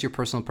 or if that's your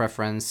personal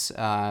preference,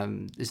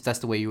 if that's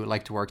the way you would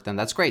like to work, then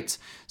that's great.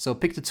 So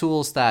pick the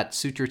tools that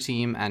suit your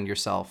team and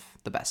yourself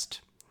the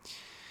best.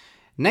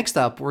 Next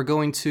up, we're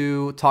going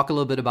to talk a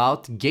little bit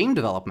about game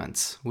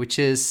development, which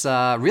is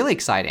really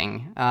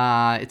exciting.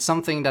 It's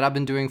something that I've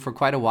been doing for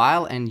quite a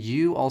while, and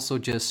you also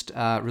just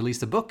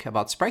released a book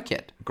about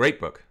SpriteKit. Great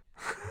book.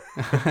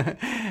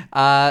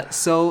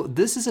 So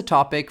this is a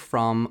topic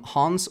from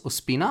Hans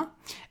Ospina,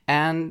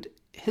 and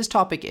his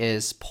topic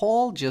is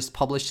Paul just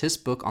published his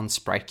book on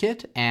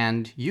SpriteKit,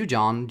 and you,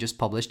 John, just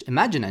published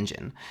Imagine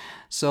Engine.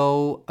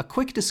 So a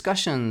quick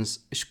discussion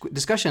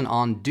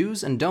on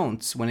do's and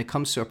don'ts when it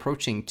comes to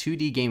approaching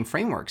 2D game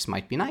frameworks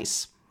might be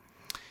nice.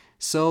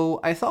 So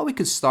I thought we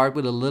could start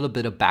with a little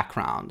bit of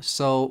background.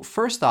 So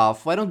first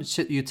off, why don't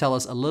you tell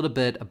us a little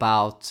bit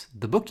about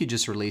the book you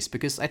just released,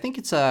 because I think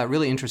it's a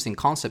really interesting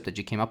concept that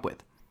you came up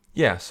with.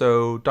 Yeah,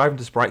 so dive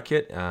into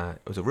SpriteKit.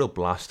 It was a real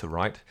blast to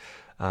write.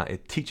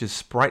 It teaches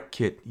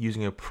SpriteKit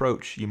using an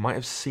approach you might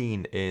have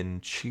seen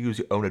in Choose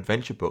Your Own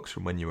Adventure books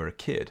from when you were a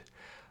kid.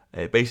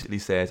 It basically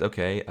says,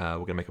 okay, we're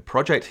going to make a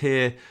project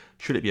here.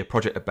 Should it be a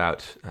project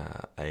about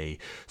a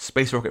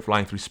space rocket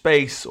flying through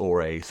space,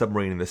 or a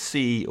submarine in the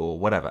sea, or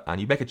whatever?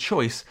 And you make a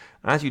choice,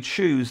 and as you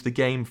choose, the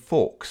game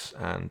forks,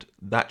 and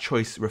that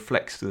choice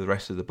reflects through the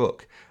rest of the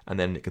book. And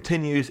then it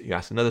continues, you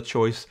ask another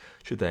choice,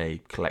 should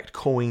they collect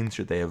coins,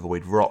 should they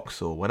avoid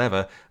rocks, or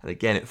whatever? And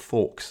again, it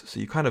forks. So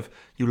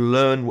you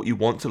learn what you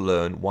want to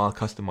learn while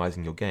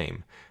customizing your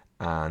game.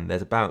 And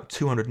there's about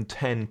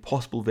 210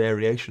 possible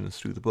variations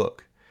through the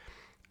book.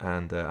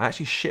 And I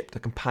actually shipped a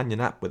companion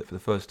app with it for the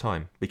first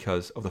time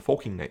because of the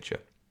forking nature.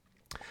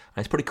 And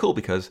it's pretty cool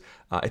because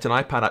it's an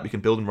iPad app you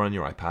can build and run on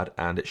your iPad,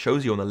 and it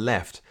shows you on the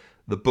left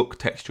the book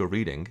text you're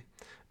reading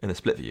in the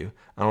split view,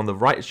 and on the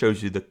right it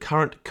shows you the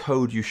current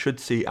code you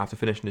should see after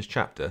finishing this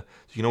chapter,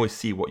 so you can always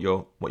see what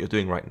you're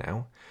doing right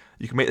now.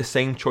 You can make the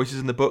same choices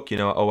in the book,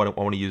 I want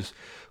to use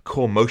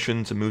core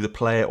motion to move the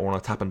player, or I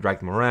want to tap and drag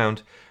them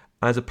around.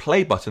 And there's a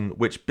play button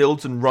which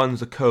builds and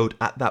runs the code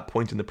at that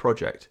point in the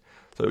project.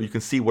 So you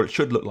can see what it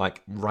should look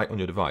like right on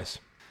your device.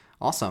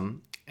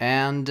 Awesome.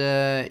 And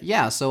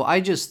so I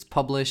just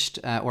published,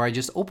 I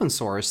just open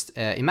sourced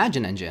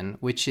Imagine Engine,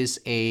 which is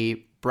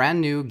a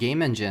brand new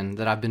game engine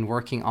that I've been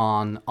working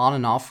on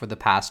and off for the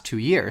past 2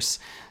 years.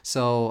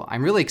 So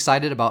I'm really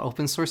excited about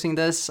open sourcing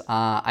this.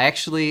 I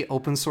actually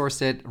open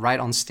sourced it right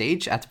on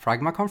stage at the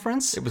Pragma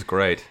conference. It was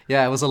great.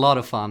 Yeah, it was a lot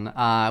of fun.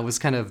 I was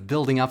kind of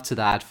building up to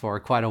that for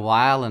quite a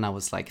while, and I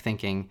was like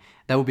thinking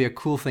that would be a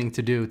cool thing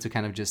to do, to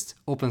kind of just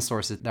open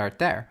source it right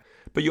there.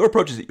 But your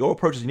approach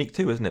is unique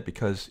too, isn't it?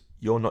 Because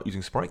you're not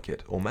using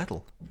SpriteKit or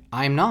Metal.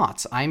 I'm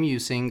not. I'm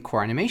using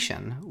Core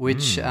Animation,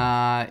 which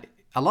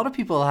a lot of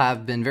people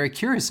have been very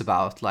curious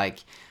about. Like,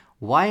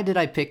 why did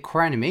I pick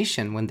Core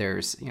Animation when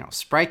there's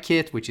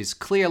SpriteKit, which is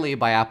clearly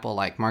by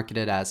Apple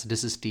marketed as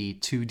this is the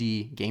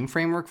 2D game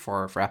framework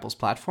for Apple's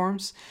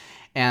platforms.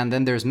 And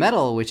then there's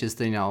Metal, which is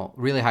the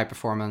really high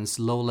performance,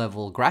 low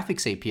level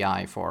graphics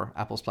API for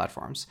Apple's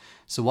platforms.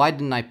 So why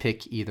didn't I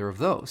pick either of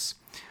those?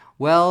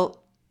 Well,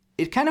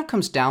 it kind of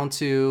comes down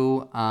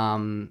to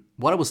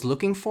what I was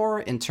looking for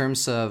in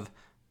terms of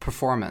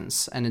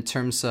performance and in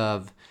terms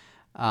of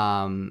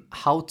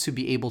how to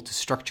be able to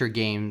structure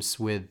games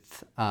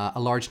with a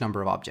large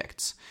number of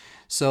objects.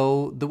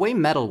 So the way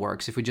Metal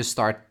works, if we just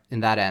start in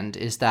that end,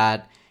 is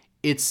that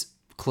it's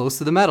close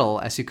to the metal,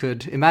 as you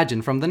could imagine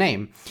from the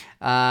name.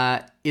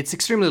 It's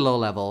extremely low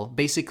level.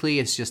 Basically,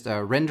 it's just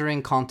a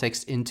rendering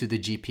context into the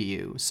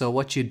GPU. So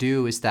what you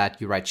do is that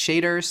you write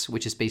shaders,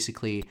 which is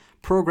basically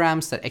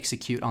programs that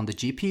execute on the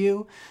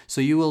GPU. So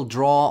you will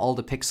draw all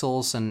the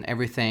pixels and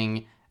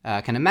everything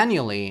kind of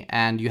manually,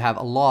 and you have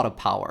a lot of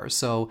power.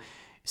 So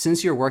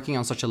since you're working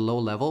on such a low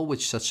level with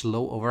such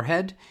low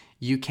overhead,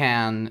 you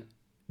can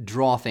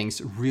draw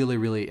things really,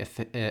 really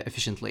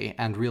efficiently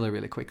and really,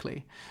 really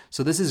quickly.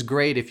 So this is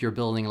great if you're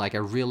building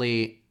a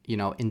really,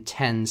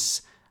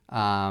 intense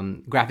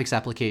graphics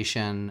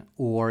application,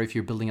 or if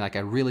you're building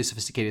a really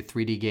sophisticated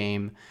 3D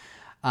game.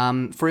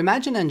 For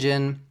Imagine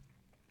Engine,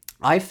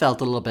 I felt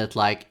a little bit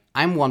like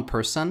I'm one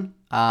person.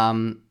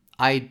 I'm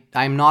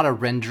not a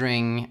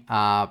rendering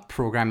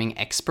programming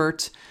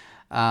expert.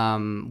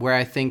 Where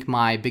I think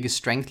my biggest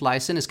strength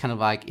lies in is kind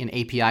of in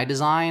API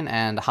design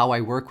and how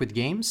I work with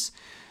games.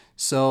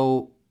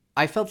 So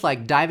I felt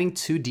like diving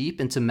too deep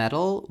into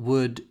Metal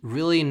would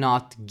really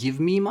not give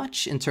me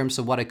much in terms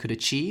of what I could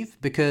achieve,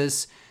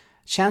 because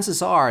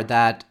chances are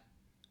that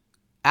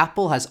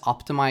Apple has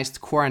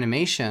optimized Core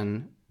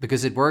Animation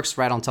because it works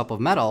right on top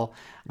of Metal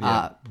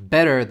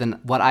better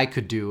than what I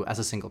could do as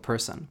a single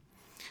person.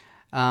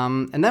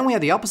 And then we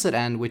have the opposite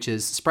end, which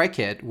is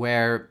SpriteKit,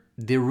 where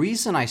the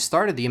reason I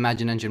started the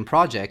Imagine Engine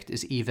project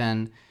is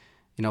even,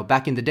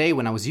 back in the day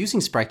when I was using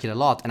SpriteKit a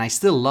lot, and I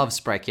still love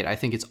SpriteKit. I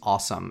think it's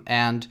awesome.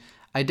 And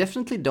I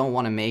definitely don't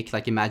want to make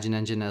like Imagine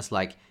Engine as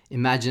like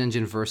Imagine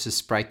Engine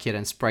versus SpriteKit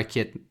and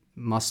SpriteKit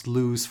must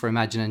lose for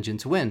Imagine Engine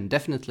to win.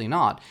 Definitely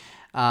not.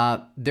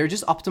 They're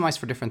just optimized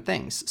for different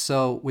things.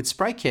 So with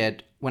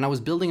SpriteKit, when I was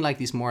building like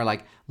these more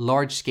like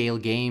large scale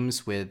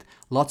games with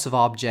lots of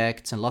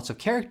objects and lots of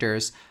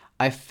characters,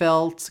 I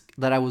felt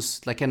that I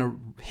was like kind of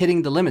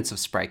hitting the limits of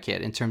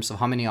SpriteKit in terms of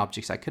how many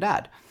objects I could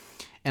add.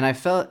 And I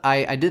felt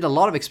I did a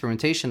lot of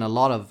experimentation, a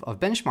lot of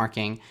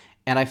benchmarking,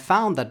 and I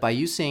found that by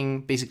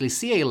using basically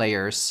CA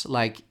layers,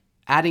 like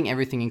adding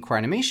everything in Core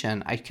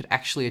Animation, I could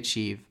actually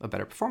achieve a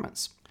better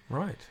performance.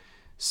 Right.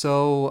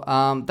 So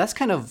that's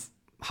kind of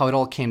how it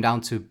all came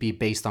down to be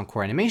based on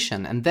Core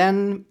Animation. And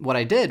then what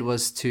I did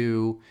was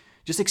to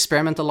just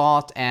experiment a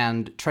lot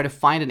and try to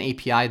find an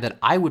API that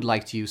I would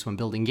like to use when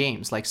building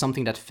games, like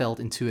something that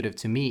felt intuitive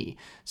to me.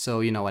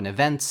 So, an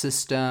event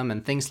system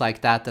and things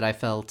like that I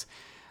felt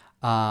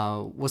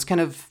was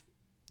kind of,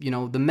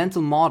 the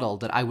mental model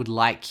that I would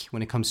like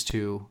when it comes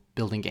to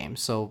building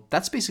games. So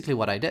that's basically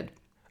what I did.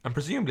 And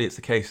presumably it's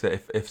the case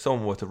that if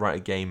someone were to write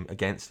a game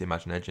against the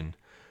Imagine Engine,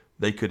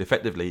 they could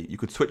effectively, you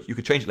could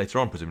change it later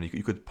on, presumably.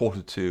 You could port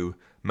it to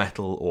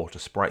Metal or to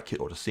SpriteKit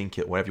or to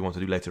SceneKit, whatever you want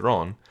to do later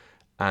on.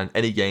 And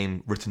any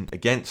game written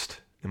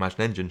against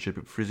Imagine Engine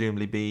should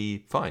presumably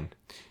be fine.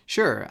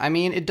 Sure. I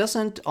mean, it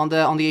doesn't, on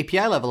the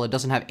API level, it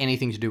doesn't have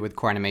anything to do with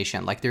Core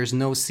Animation. Like, there's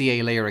no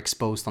CA layer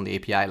exposed on the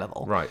API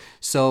level. Right.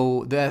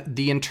 So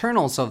the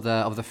internals of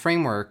the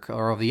framework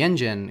or of the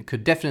engine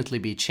could definitely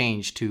be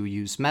changed to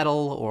use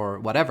Metal or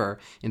whatever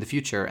in the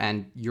future,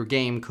 and your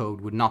game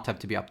code would not have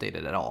to be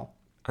updated at all.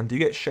 And do you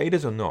get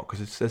shaders or not? Because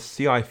it says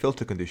CI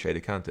filter can do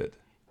shader, can't it?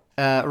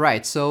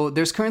 Right, so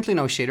there's currently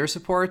no shader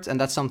support, and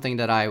that's something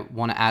that I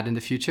want to add in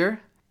the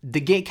future.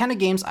 The kind of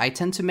games I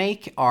tend to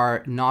make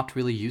are not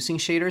really using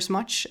shaders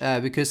much,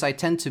 because I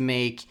tend to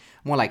make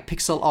more like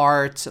pixel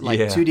art, like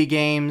 2D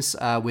games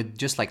with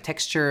just like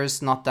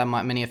textures, not that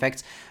many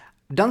effects.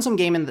 Done some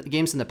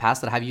games in the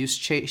past that have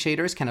used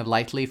shaders kind of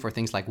lightly for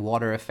things like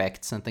water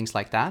effects and things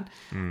like that.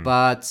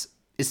 But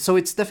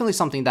it's definitely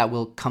something that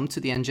will come to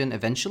the engine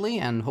eventually,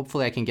 and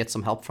hopefully I can get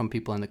some help from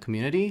people in the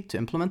community to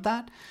implement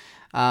that.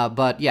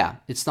 But yeah,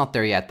 it's not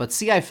there yet. But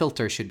CI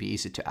filter should be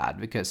easy to add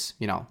because,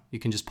 you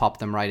can just pop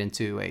them right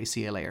into a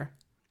CA layer.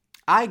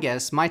 I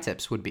guess my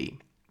tips would be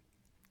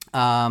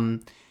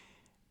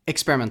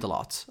experiment a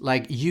lot.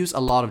 Like, use a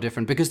lot of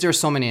different, because there's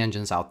so many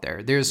engines out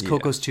there. There's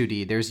Cocos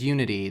 2D, there's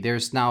Unity,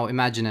 there's now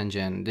Imagine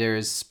Engine,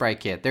 there's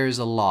SpriteKit, there's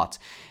a lot.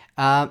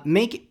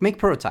 Make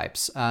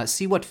prototypes.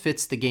 See what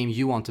fits the game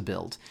you want to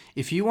build.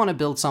 If you want to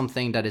build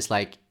something that is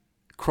like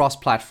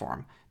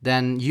cross-platform,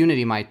 then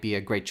Unity might be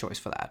a great choice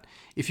for that.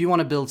 If you want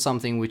to build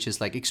something which is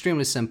like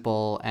extremely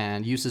simple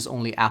and uses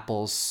only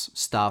Apple's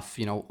stuff,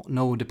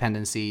 no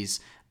dependencies,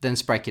 then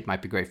SpriteKit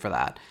might be great for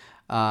that.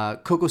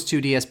 Cocos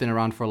 2D has been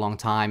around for a long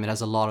time. It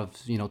has a lot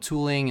of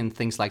tooling and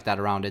things like that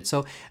around it.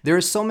 So there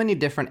are so many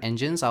different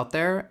engines out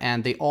there,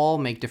 and they all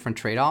make different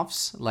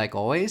trade-offs, like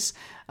always.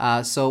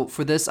 So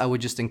for this, I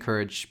would just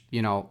encourage,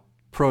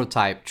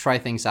 prototype, try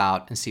things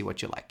out, and see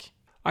what you like.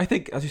 I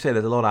think, as you say,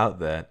 there's a lot out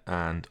there,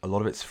 and a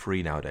lot of it's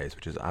free nowadays,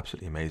 which is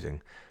absolutely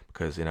amazing.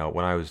 Because,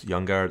 when I was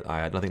younger, I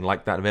had nothing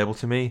like that available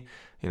to me.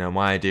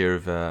 My idea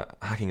of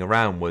hacking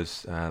around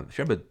was, if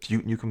you remember,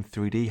 Duke Nukem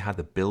 3D had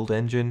the build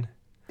engine.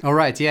 Oh,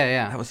 right,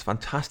 yeah. That was a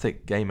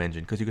fantastic game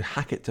engine because you could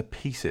hack it to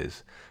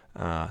pieces.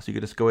 So you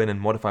could just go in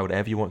and modify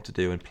whatever you want to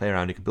do and play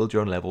around. You could build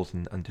your own levels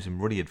and do some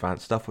really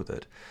advanced stuff with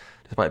it.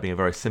 Despite it being a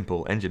very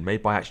simple engine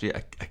made by actually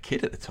a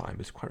kid at the time.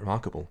 It's quite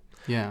remarkable.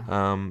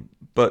 Yeah.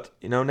 But,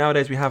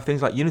 nowadays we have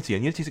things like Unity,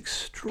 and Unity is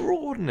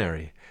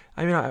extraordinary.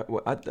 I mean,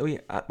 we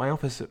at my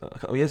office a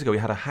couple of years ago, we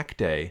had a hack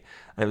day,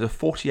 and it was a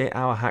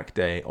 48-hour hack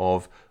day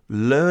of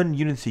learn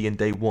Unity in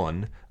day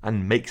 1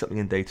 and make something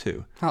in day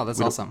 2. Oh,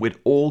 that's awesome. We'd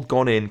all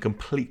gone in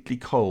completely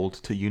cold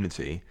to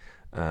Unity,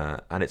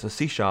 and it's a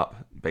C#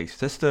 based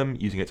system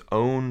using its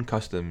own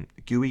custom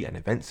GUI and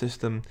event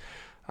system.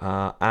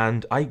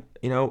 And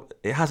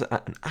it has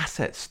an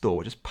asset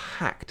store just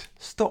packed,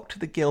 stocked to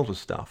the gills with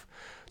stuff.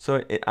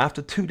 So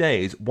after 2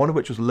 days, one of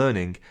which was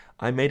learning,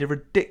 I made a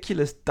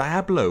ridiculous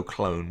Diablo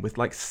clone with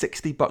like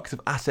 $60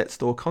 of asset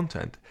store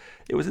content.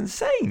 It was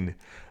insane.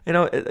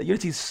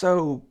 Unity is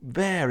so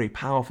very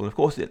powerful. Of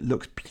course, it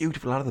looks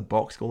beautiful out of the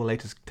box. All the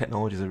latest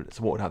technologies are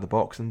supported out of the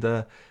box, and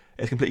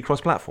it's completely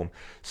cross-platform.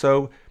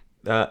 So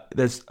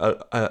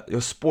you're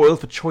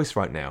spoiled for choice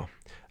right now.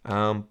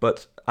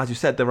 But as you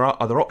said, there are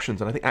other options,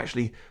 and I think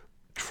actually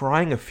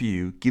trying a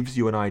few gives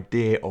you an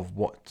idea of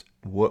what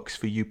works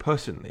for you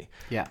personally.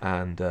 Yeah.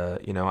 And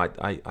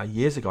I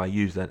years ago I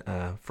used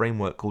a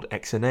framework called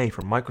XNA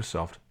from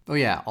Microsoft. Oh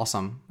yeah,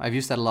 awesome. I've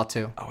used that a lot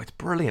too. Oh, it's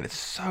brilliant. It's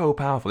so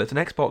powerful. It's an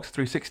Xbox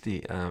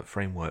 360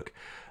 framework.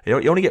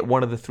 You only get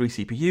one of the 3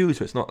 CPUs,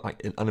 so it's not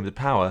like unlimited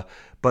power,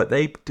 but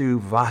they do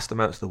vast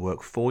amounts of the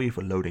work for you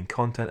for loading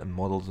content and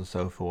models and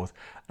so forth.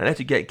 And it lets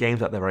you get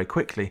games out there very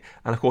quickly.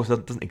 And of course,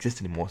 it doesn't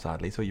exist anymore,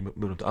 sadly, so you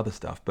move on to other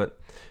stuff. But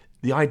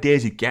the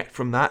ideas you get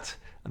from that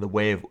and the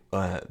way of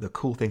the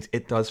cool things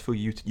it does for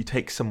you, you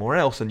take somewhere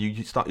else and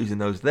you start using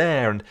those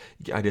there, and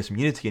you get ideas from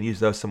Unity and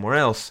use those somewhere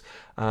else.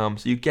 So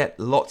you get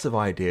lots of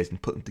ideas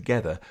and put them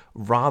together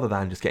rather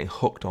than just getting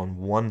hooked on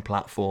one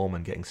platform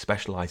and getting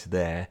specialized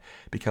there.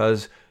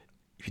 Because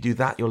if you do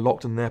that, you're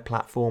locked on their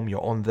platform,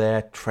 you're on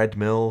their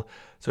treadmill.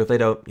 So if they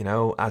don't,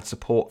 add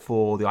support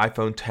for the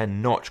iPhone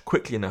 10 notch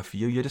quickly enough for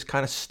you, you're just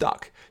kind of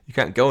stuck. You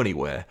can't go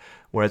anywhere.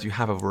 Whereas you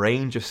have a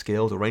range of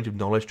skills, a range of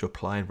knowledge to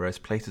apply in various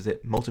places,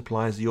 it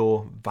multiplies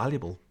your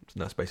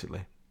valuableness,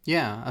 basically.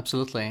 Yeah,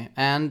 absolutely.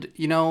 And,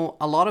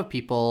 a lot of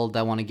people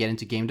that want to get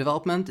into game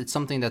development, it's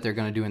something that they're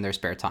going to do in their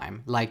spare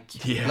time,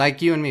 like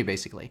you and me,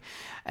 basically.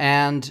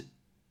 And,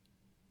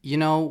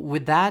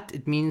 with that,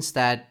 it means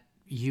that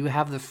you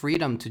have the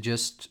freedom to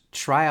just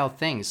try out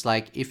things.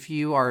 Like if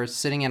you are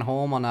sitting at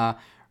home on a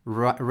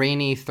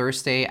rainy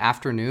Thursday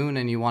afternoon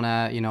and you want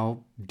to,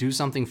 do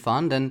something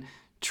fun, then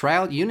try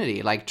out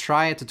Unity, like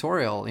try a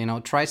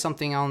tutorial, try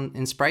something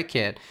in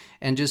SpriteKit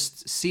and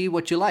just see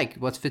what you like,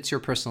 what fits your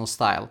personal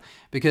style.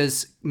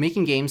 Because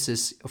making games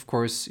is, of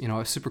course,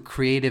 a super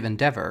creative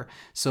endeavor.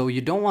 So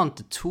you don't want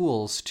the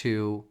tools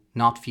to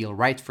not feel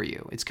right for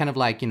you. It's kind of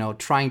like,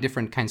 trying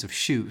different kinds of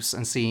shoes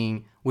and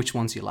seeing which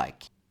ones you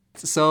like.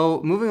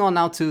 So moving on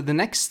now to the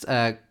next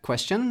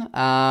question,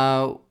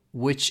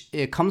 which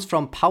comes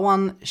from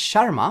Pawan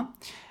Sharma.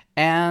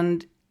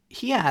 And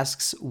he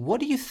asks,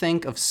 what do you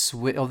think of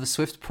the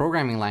Swift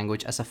programming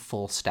language as a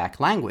full stack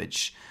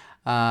language?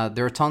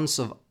 There are tons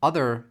of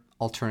other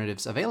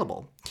alternatives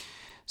available.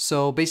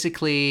 So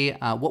basically,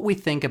 what we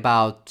think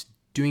about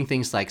doing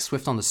things like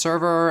Swift on the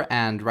server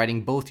and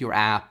writing both your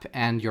app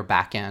and your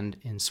backend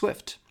in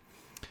Swift.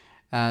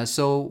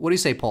 So what do you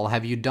say, Paul?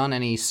 Have you done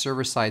any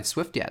server-side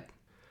Swift yet?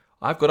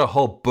 I've got a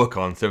whole book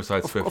on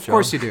server-side Swift. Of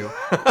course you do.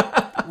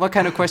 What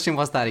kind of question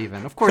was that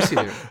even? Of course you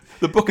do.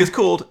 The book is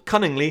called,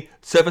 cunningly,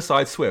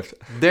 Server-Side Swift.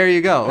 There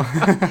you go.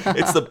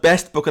 It's the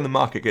best book on the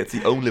market. It's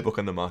the only book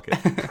on the market.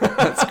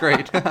 That's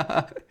great.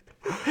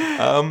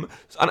 And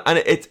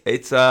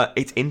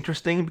it's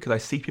interesting because I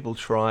see people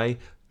try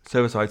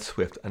server-side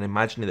Swift and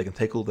imagining they can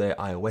take all their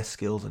iOS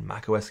skills and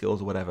macOS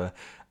skills or whatever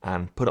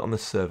and put it on the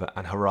server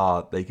and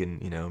hurrah, they can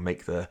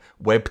make the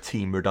web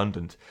team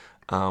redundant.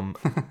 And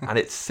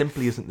it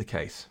simply isn't the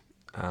case.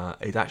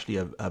 It's actually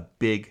a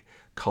big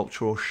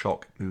cultural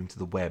shock moving to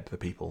the web for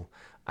people,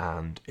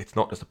 and it's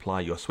not just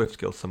apply your Swift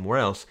skills somewhere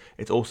else,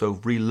 it's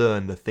also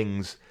relearn the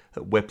things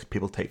that web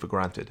people take for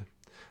granted.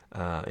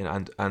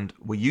 And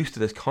we're used to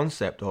this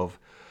concept of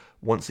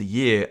once a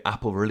year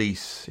Apple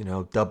release,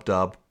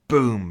 dub,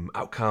 boom,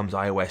 out comes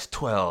iOS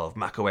 12,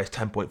 macOS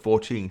 10.14,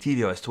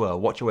 tvOS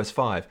 12, watchOS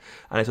 5,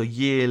 and it's a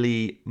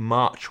yearly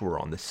march we're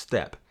on, this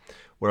step.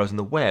 Whereas in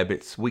the web,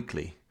 it's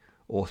weekly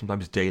or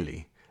sometimes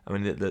daily. I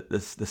mean,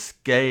 the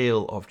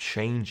scale of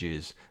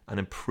changes and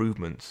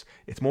improvements,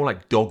 it's more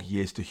like dog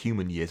years to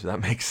human years, if that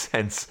makes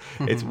sense.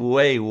 It's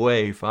way,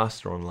 way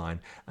faster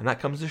online. And that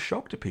comes as a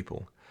shock to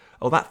people.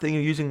 Oh, that thing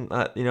you're using,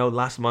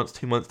 last month,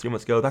 2 months, 3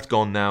 months ago, that's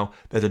gone now.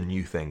 There's a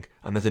new thing,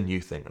 and there's a new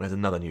thing, and there's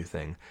another new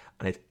thing.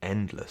 And it's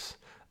endless.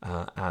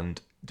 And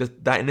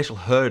just that initial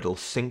hurdle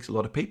sinks a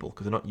lot of people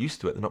because they're not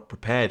used to it. They're not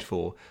prepared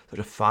for such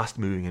a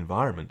fast-moving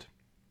environment.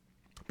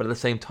 But at the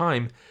same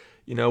time,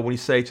 when you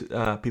say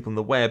to people on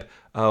the web,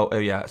 oh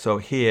yeah, so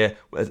here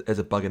there's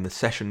a bug in the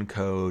session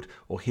code,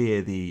 or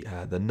here the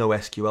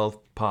NoSQL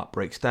part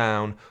breaks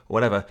down, or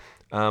whatever.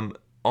 On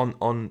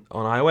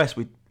iOS,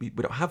 we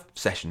don't have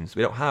sessions,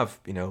 we don't have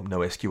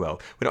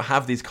NoSQL, we don't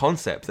have these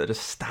concepts that are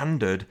just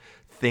standard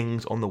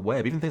things on the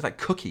web. Even things like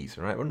cookies,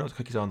 right? We know what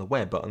cookies are on the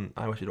web, but on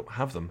iOS you don't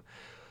have them.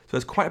 So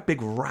there's quite a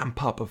big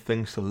ramp up of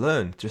things to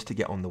learn just to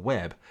get on the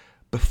web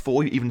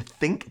before you even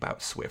think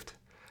about Swift.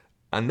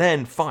 And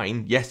then,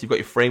 fine, yes, you've got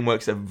your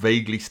frameworks that are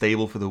vaguely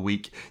stable for the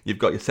week, you've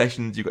got your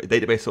sessions, you've got your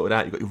database sorted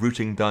out, you've got your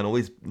routing done, all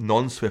these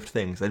non-Swift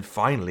things. Then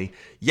finally,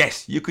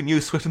 yes, you can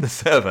use Swift on the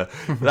server.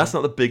 But that's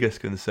not the biggest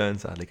concern,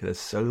 sadly, because there's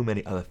so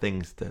many other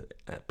things,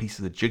 pieces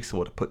of the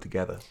jigsaw to put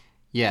together.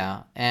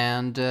 Yeah,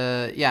 and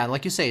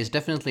like you say, it's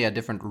definitely a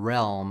different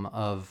realm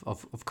of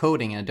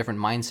coding and a different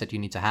mindset you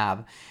need to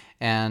have.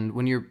 And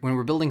when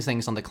we're building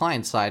things on the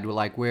client side,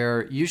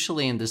 we're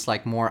usually in this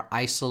more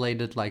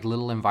isolated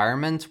little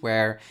environment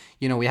where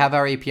we have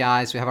our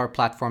APIs, we have our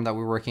platform that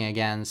we're working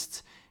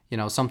against.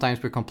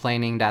 Sometimes we're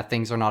complaining that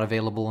things are not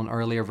available in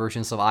earlier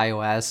versions of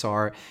iOS,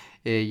 or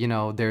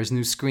there's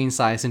new screen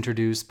size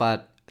introduced.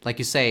 But like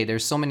you say,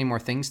 there's so many more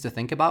things to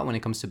think about when it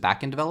comes to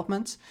backend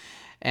development,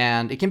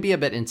 and it can be a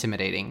bit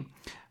intimidating.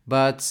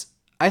 But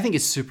I think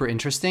it's super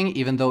interesting,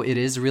 even though it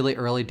is really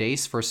early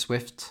days for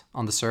Swift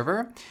on the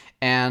server.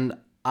 And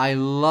I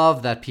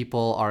love that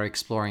people are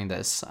exploring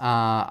this.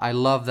 I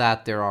love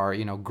that there are,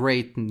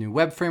 great new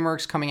web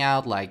frameworks coming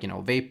out, like,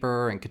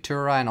 Vapor and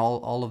Katura and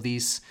all of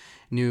these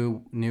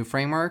new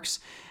frameworks.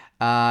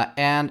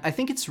 And I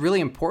think it's really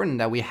important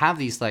that we have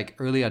these like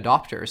early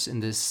adopters in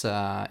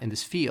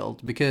this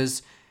field,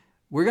 because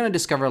we're going to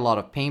discover a lot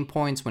of pain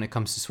points when it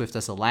comes to Swift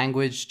as a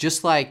language.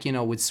 Just like,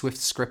 with Swift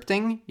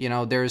scripting,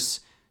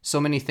 there's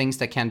so many things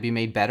that can be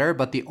made better,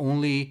 but the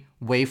only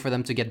way for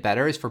them to get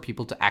better is for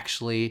people to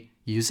actually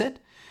use it.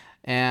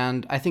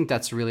 And I think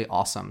that's really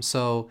awesome.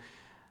 So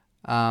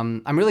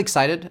I'm really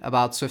excited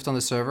about Swift on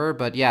the server,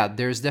 but yeah,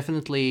 there's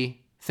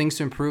definitely things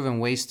to improve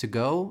and ways to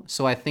go.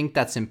 So I think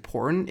that's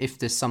important if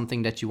there's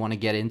something that you want to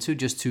get into,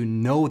 just to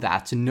know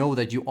that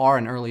you are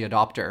an early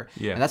adopter.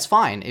 Yeah. And that's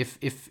fine. If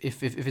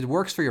it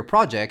works for your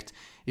project,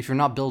 if you're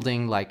not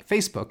building like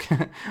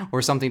Facebook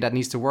or something that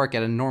needs to work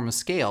at an enormous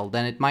scale,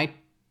 then it might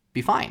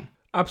be fine.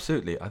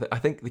 Absolutely. I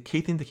think the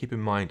key thing to keep in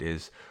mind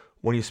is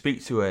when you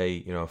speak to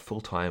a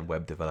full-time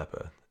web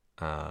developer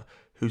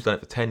who's done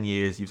it for 10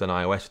 years, you've done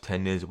iOS for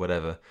 10 years or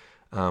whatever,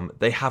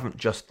 they haven't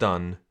just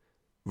done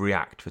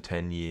React for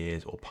 10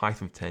 years or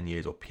Python for 10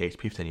 years or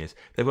PHP for 10 years.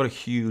 They've got a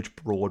huge,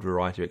 broad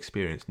variety of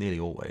experience, nearly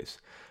always.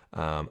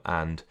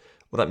 And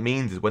what that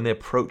means is when they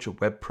approach a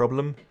web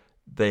problem,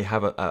 they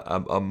have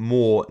a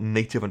more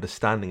native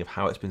understanding of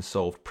how it's been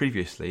solved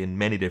previously in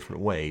many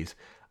different ways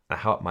and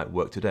how it might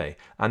work today.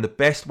 And the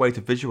best way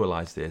to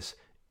visualize this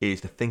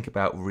is to think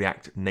about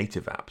React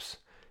Native apps,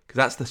 because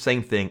that's the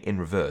same thing in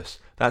reverse.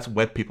 That's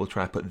web people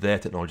trying to put their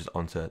technologies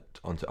onto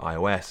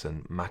iOS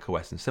and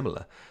macOS and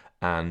similar.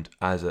 And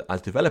as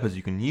developers,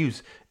 you can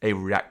use a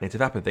React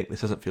Native app and think,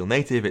 this doesn't feel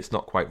native, it's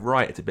not quite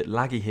right, it's a bit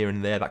laggy here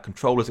and there, that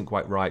control isn't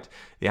quite right,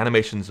 the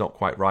animation's not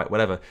quite right,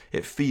 whatever.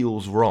 It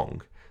feels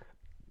wrong.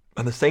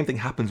 And the same thing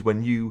happens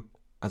when you,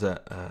 as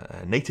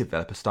a native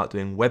developer, start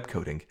doing web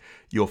coding.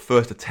 Your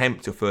first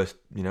attempt, your first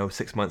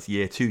 6 months,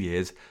 year, 2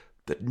 years,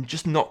 they're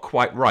just not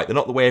quite right. They're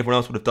not the way everyone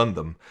else would have done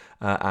them.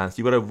 And so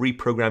you've got to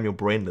reprogram your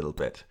brain a little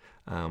bit.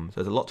 So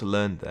there's a lot to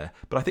learn there.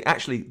 But I think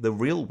actually the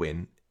real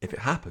win, if it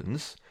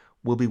happens,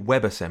 will be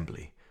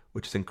WebAssembly,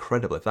 which is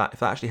incredible. If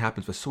that actually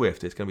happens for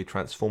Swift, it's going to be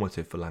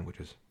transformative for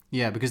languages.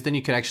 Yeah, because then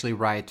you could actually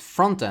write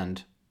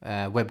front-end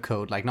web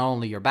code, like not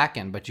only your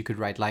back-end, but you could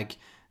write like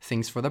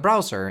things for the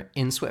browser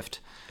in Swift.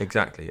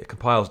 Exactly. It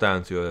compiles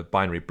down to a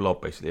binary blob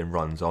basically and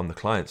runs on the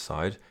client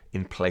side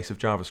in place of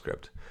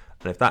JavaScript.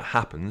 And if that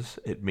happens,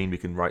 it means we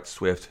can write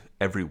Swift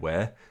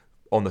everywhere,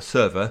 on the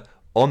server,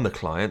 on the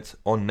client,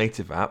 on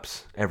native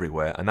apps,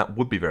 everywhere. And that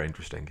would be very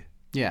interesting.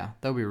 Yeah,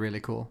 that would be really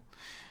cool.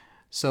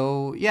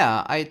 So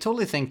yeah, I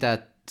totally think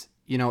that,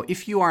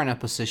 if you are in a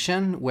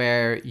position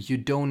where you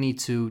don't need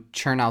to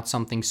churn out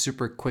something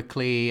super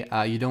quickly,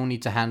 you don't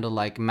need to handle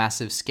like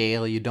massive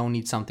scale, you don't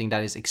need something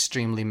that is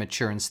extremely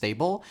mature and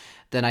stable,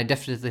 then I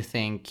definitely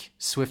think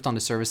Swift on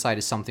the server side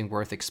is something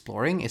worth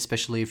exploring,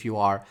 especially if you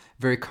are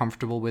very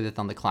comfortable with it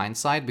on the client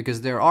side,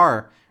 because there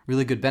are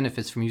really good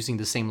benefits from using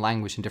the same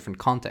language in different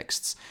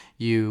contexts.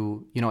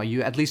 You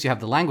at least you have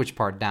the language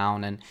part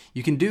down, and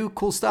you can do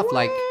cool stuff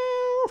like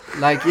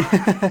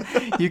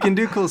you can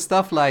do cool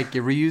stuff like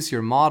reuse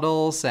your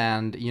models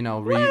and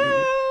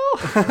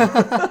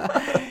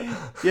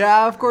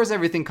yeah, of course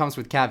everything comes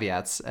with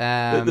caveats.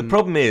 The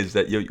problem is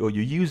that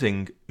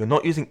you're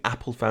not using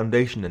Apple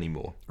Foundation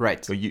anymore.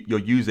 Right. So you're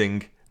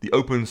using the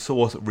open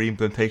source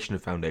reimplementation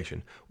of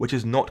Foundation, which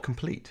is not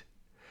complete.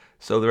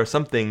 So there are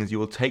some things you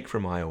will take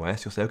from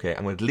iOS. You'll say, okay,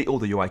 I'm going to delete all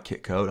the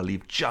UIKit code. I'll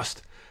leave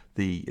just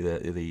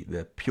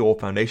the pure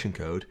Foundation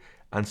code,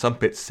 and some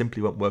bits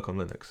simply won't work on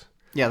Linux.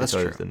 Yeah, that's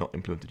true. They're not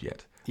implemented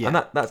yet. Yeah.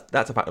 And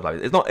that's a fact of life.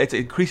 It's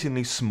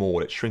increasingly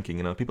small, it's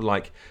shrinking. People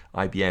like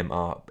IBM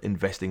are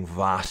investing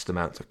vast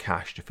amounts of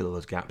cash to fill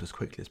those gaps as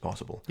quickly as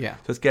possible. Yeah.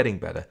 So it's getting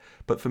better.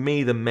 But for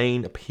me, the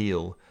main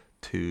appeal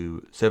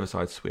to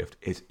server-side Swift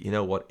is,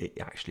 it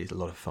actually is a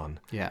lot of fun.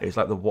 Yeah. It's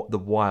like the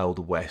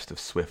wild west of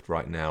Swift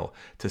right now,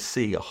 to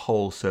see a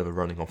whole server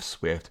running off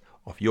Swift,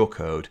 off your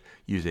code,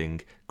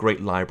 using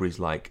great libraries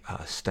like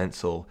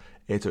Stencil.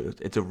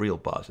 It's a real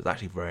buzz. It's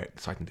actually very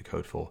exciting to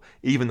code for.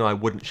 Even though I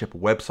wouldn't ship a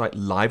website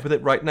live with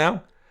it right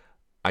now,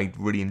 I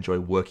really enjoy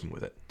working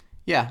with it.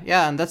 Yeah,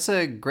 and that's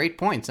a great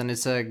point, and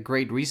it's a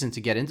great reason to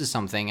get into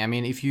something. I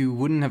mean, if you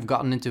wouldn't have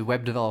gotten into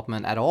web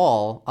development at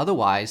all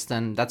otherwise,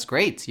 then that's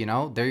great,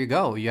 There you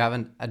go. You have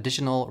an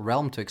additional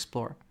realm to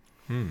explore.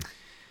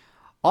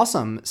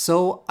 Awesome.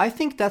 So I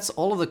think that's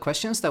all of the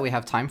questions that we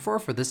have time for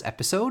this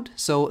episode.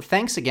 So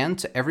thanks again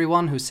to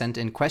everyone who sent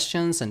in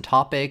questions and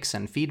topics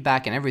and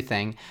feedback and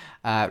everything.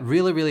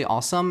 Really, really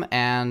awesome.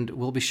 And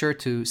we'll be sure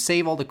to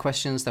save all the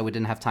questions that we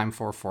didn't have time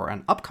for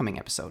an upcoming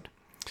episode.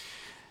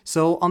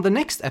 So on the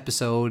next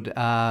episode,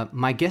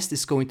 my guest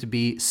is going to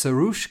be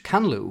Sarush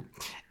Kanlu,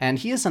 and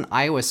he is an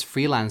iOS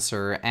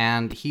freelancer,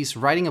 and he's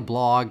writing a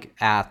blog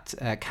at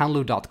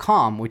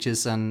kanlu.com, which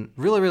is a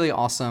really, really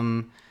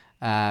awesome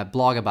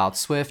blog about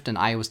Swift and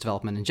iOS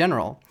development in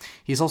general.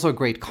 He's also a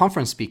great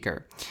conference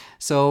speaker.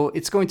 So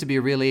it's going to be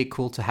really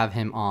cool to have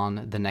him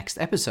on the next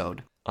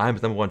episode. I'm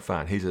his number one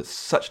fan. He's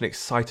such an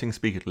exciting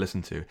speaker to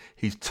listen to.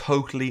 He's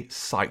totally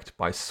psyched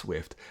by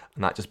Swift,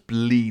 and that just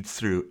bleeds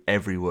through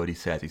every word he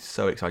says. He's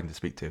so exciting to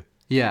speak to.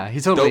 Yeah, he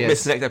totally Don't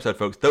miss the next episode,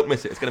 folks. Don't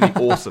miss it. It's going to be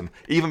awesome.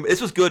 Even this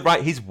was good,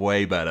 right? He's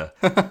way better.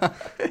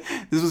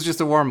 This was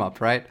just a warm-up,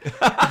 right?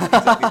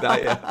 Exactly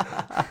that,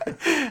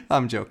 yeah.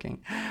 I'm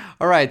joking.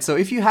 All right, so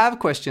if you have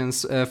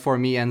questions for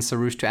me and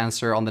Sarush to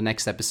answer on the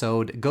next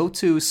episode, go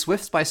to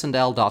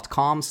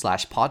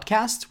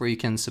swiftbysundell.com/podcast, where you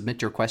can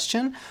submit your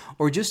question,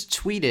 or just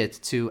tweet it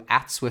to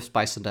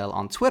 @swiftbysundell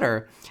on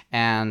Twitter,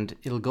 and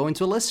it'll go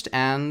into a list,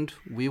 and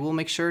we will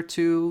make sure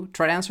to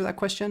try to answer that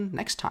question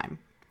next time.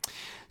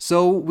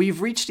 So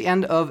we've reached the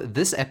end of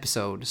this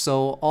episode.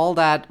 So all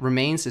that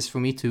remains is for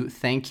me to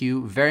thank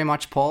you very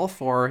much, Paul,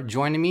 for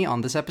joining me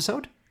on this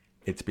episode.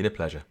 It's been a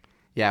pleasure.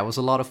 Yeah, it was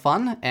a lot of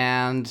fun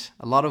and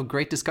a lot of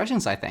great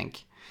discussions, I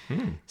think.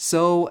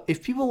 So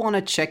if people want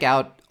to check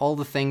out all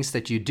the things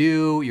that you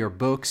do, your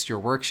books, your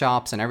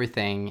workshops and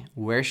everything,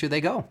 where should they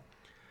go?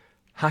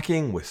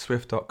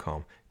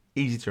 Hackingwithswift.com.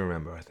 Easy to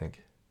remember, I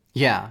think.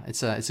 Yeah,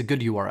 it's a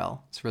good URL.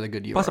 It's a really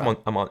good URL. Plus,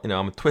 I'm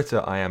on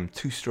Twitter. I am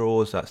Two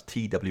Straws. That's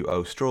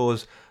TWO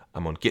Straws.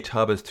 I'm on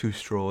GitHub as Two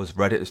Straws.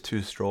 Reddit as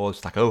Two Straws.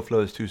 Stack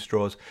Overflow as Two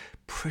Straws.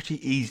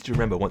 Pretty easy to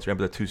remember once you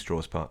remember the Two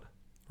Straws part.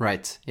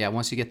 Right. Yeah.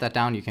 Once you get that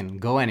down, you can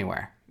go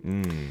anywhere.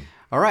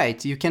 All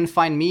right. You can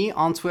find me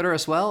on Twitter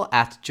as well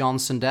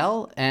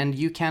 @JohnSundell, and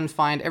you can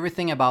find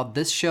everything about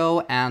this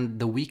show and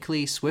the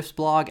weekly Swift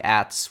blog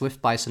at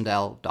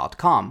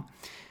swiftbysundell.com.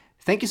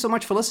 Thank you so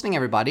much for listening,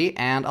 everybody,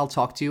 and I'll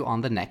talk to you on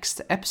the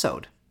next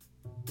episode.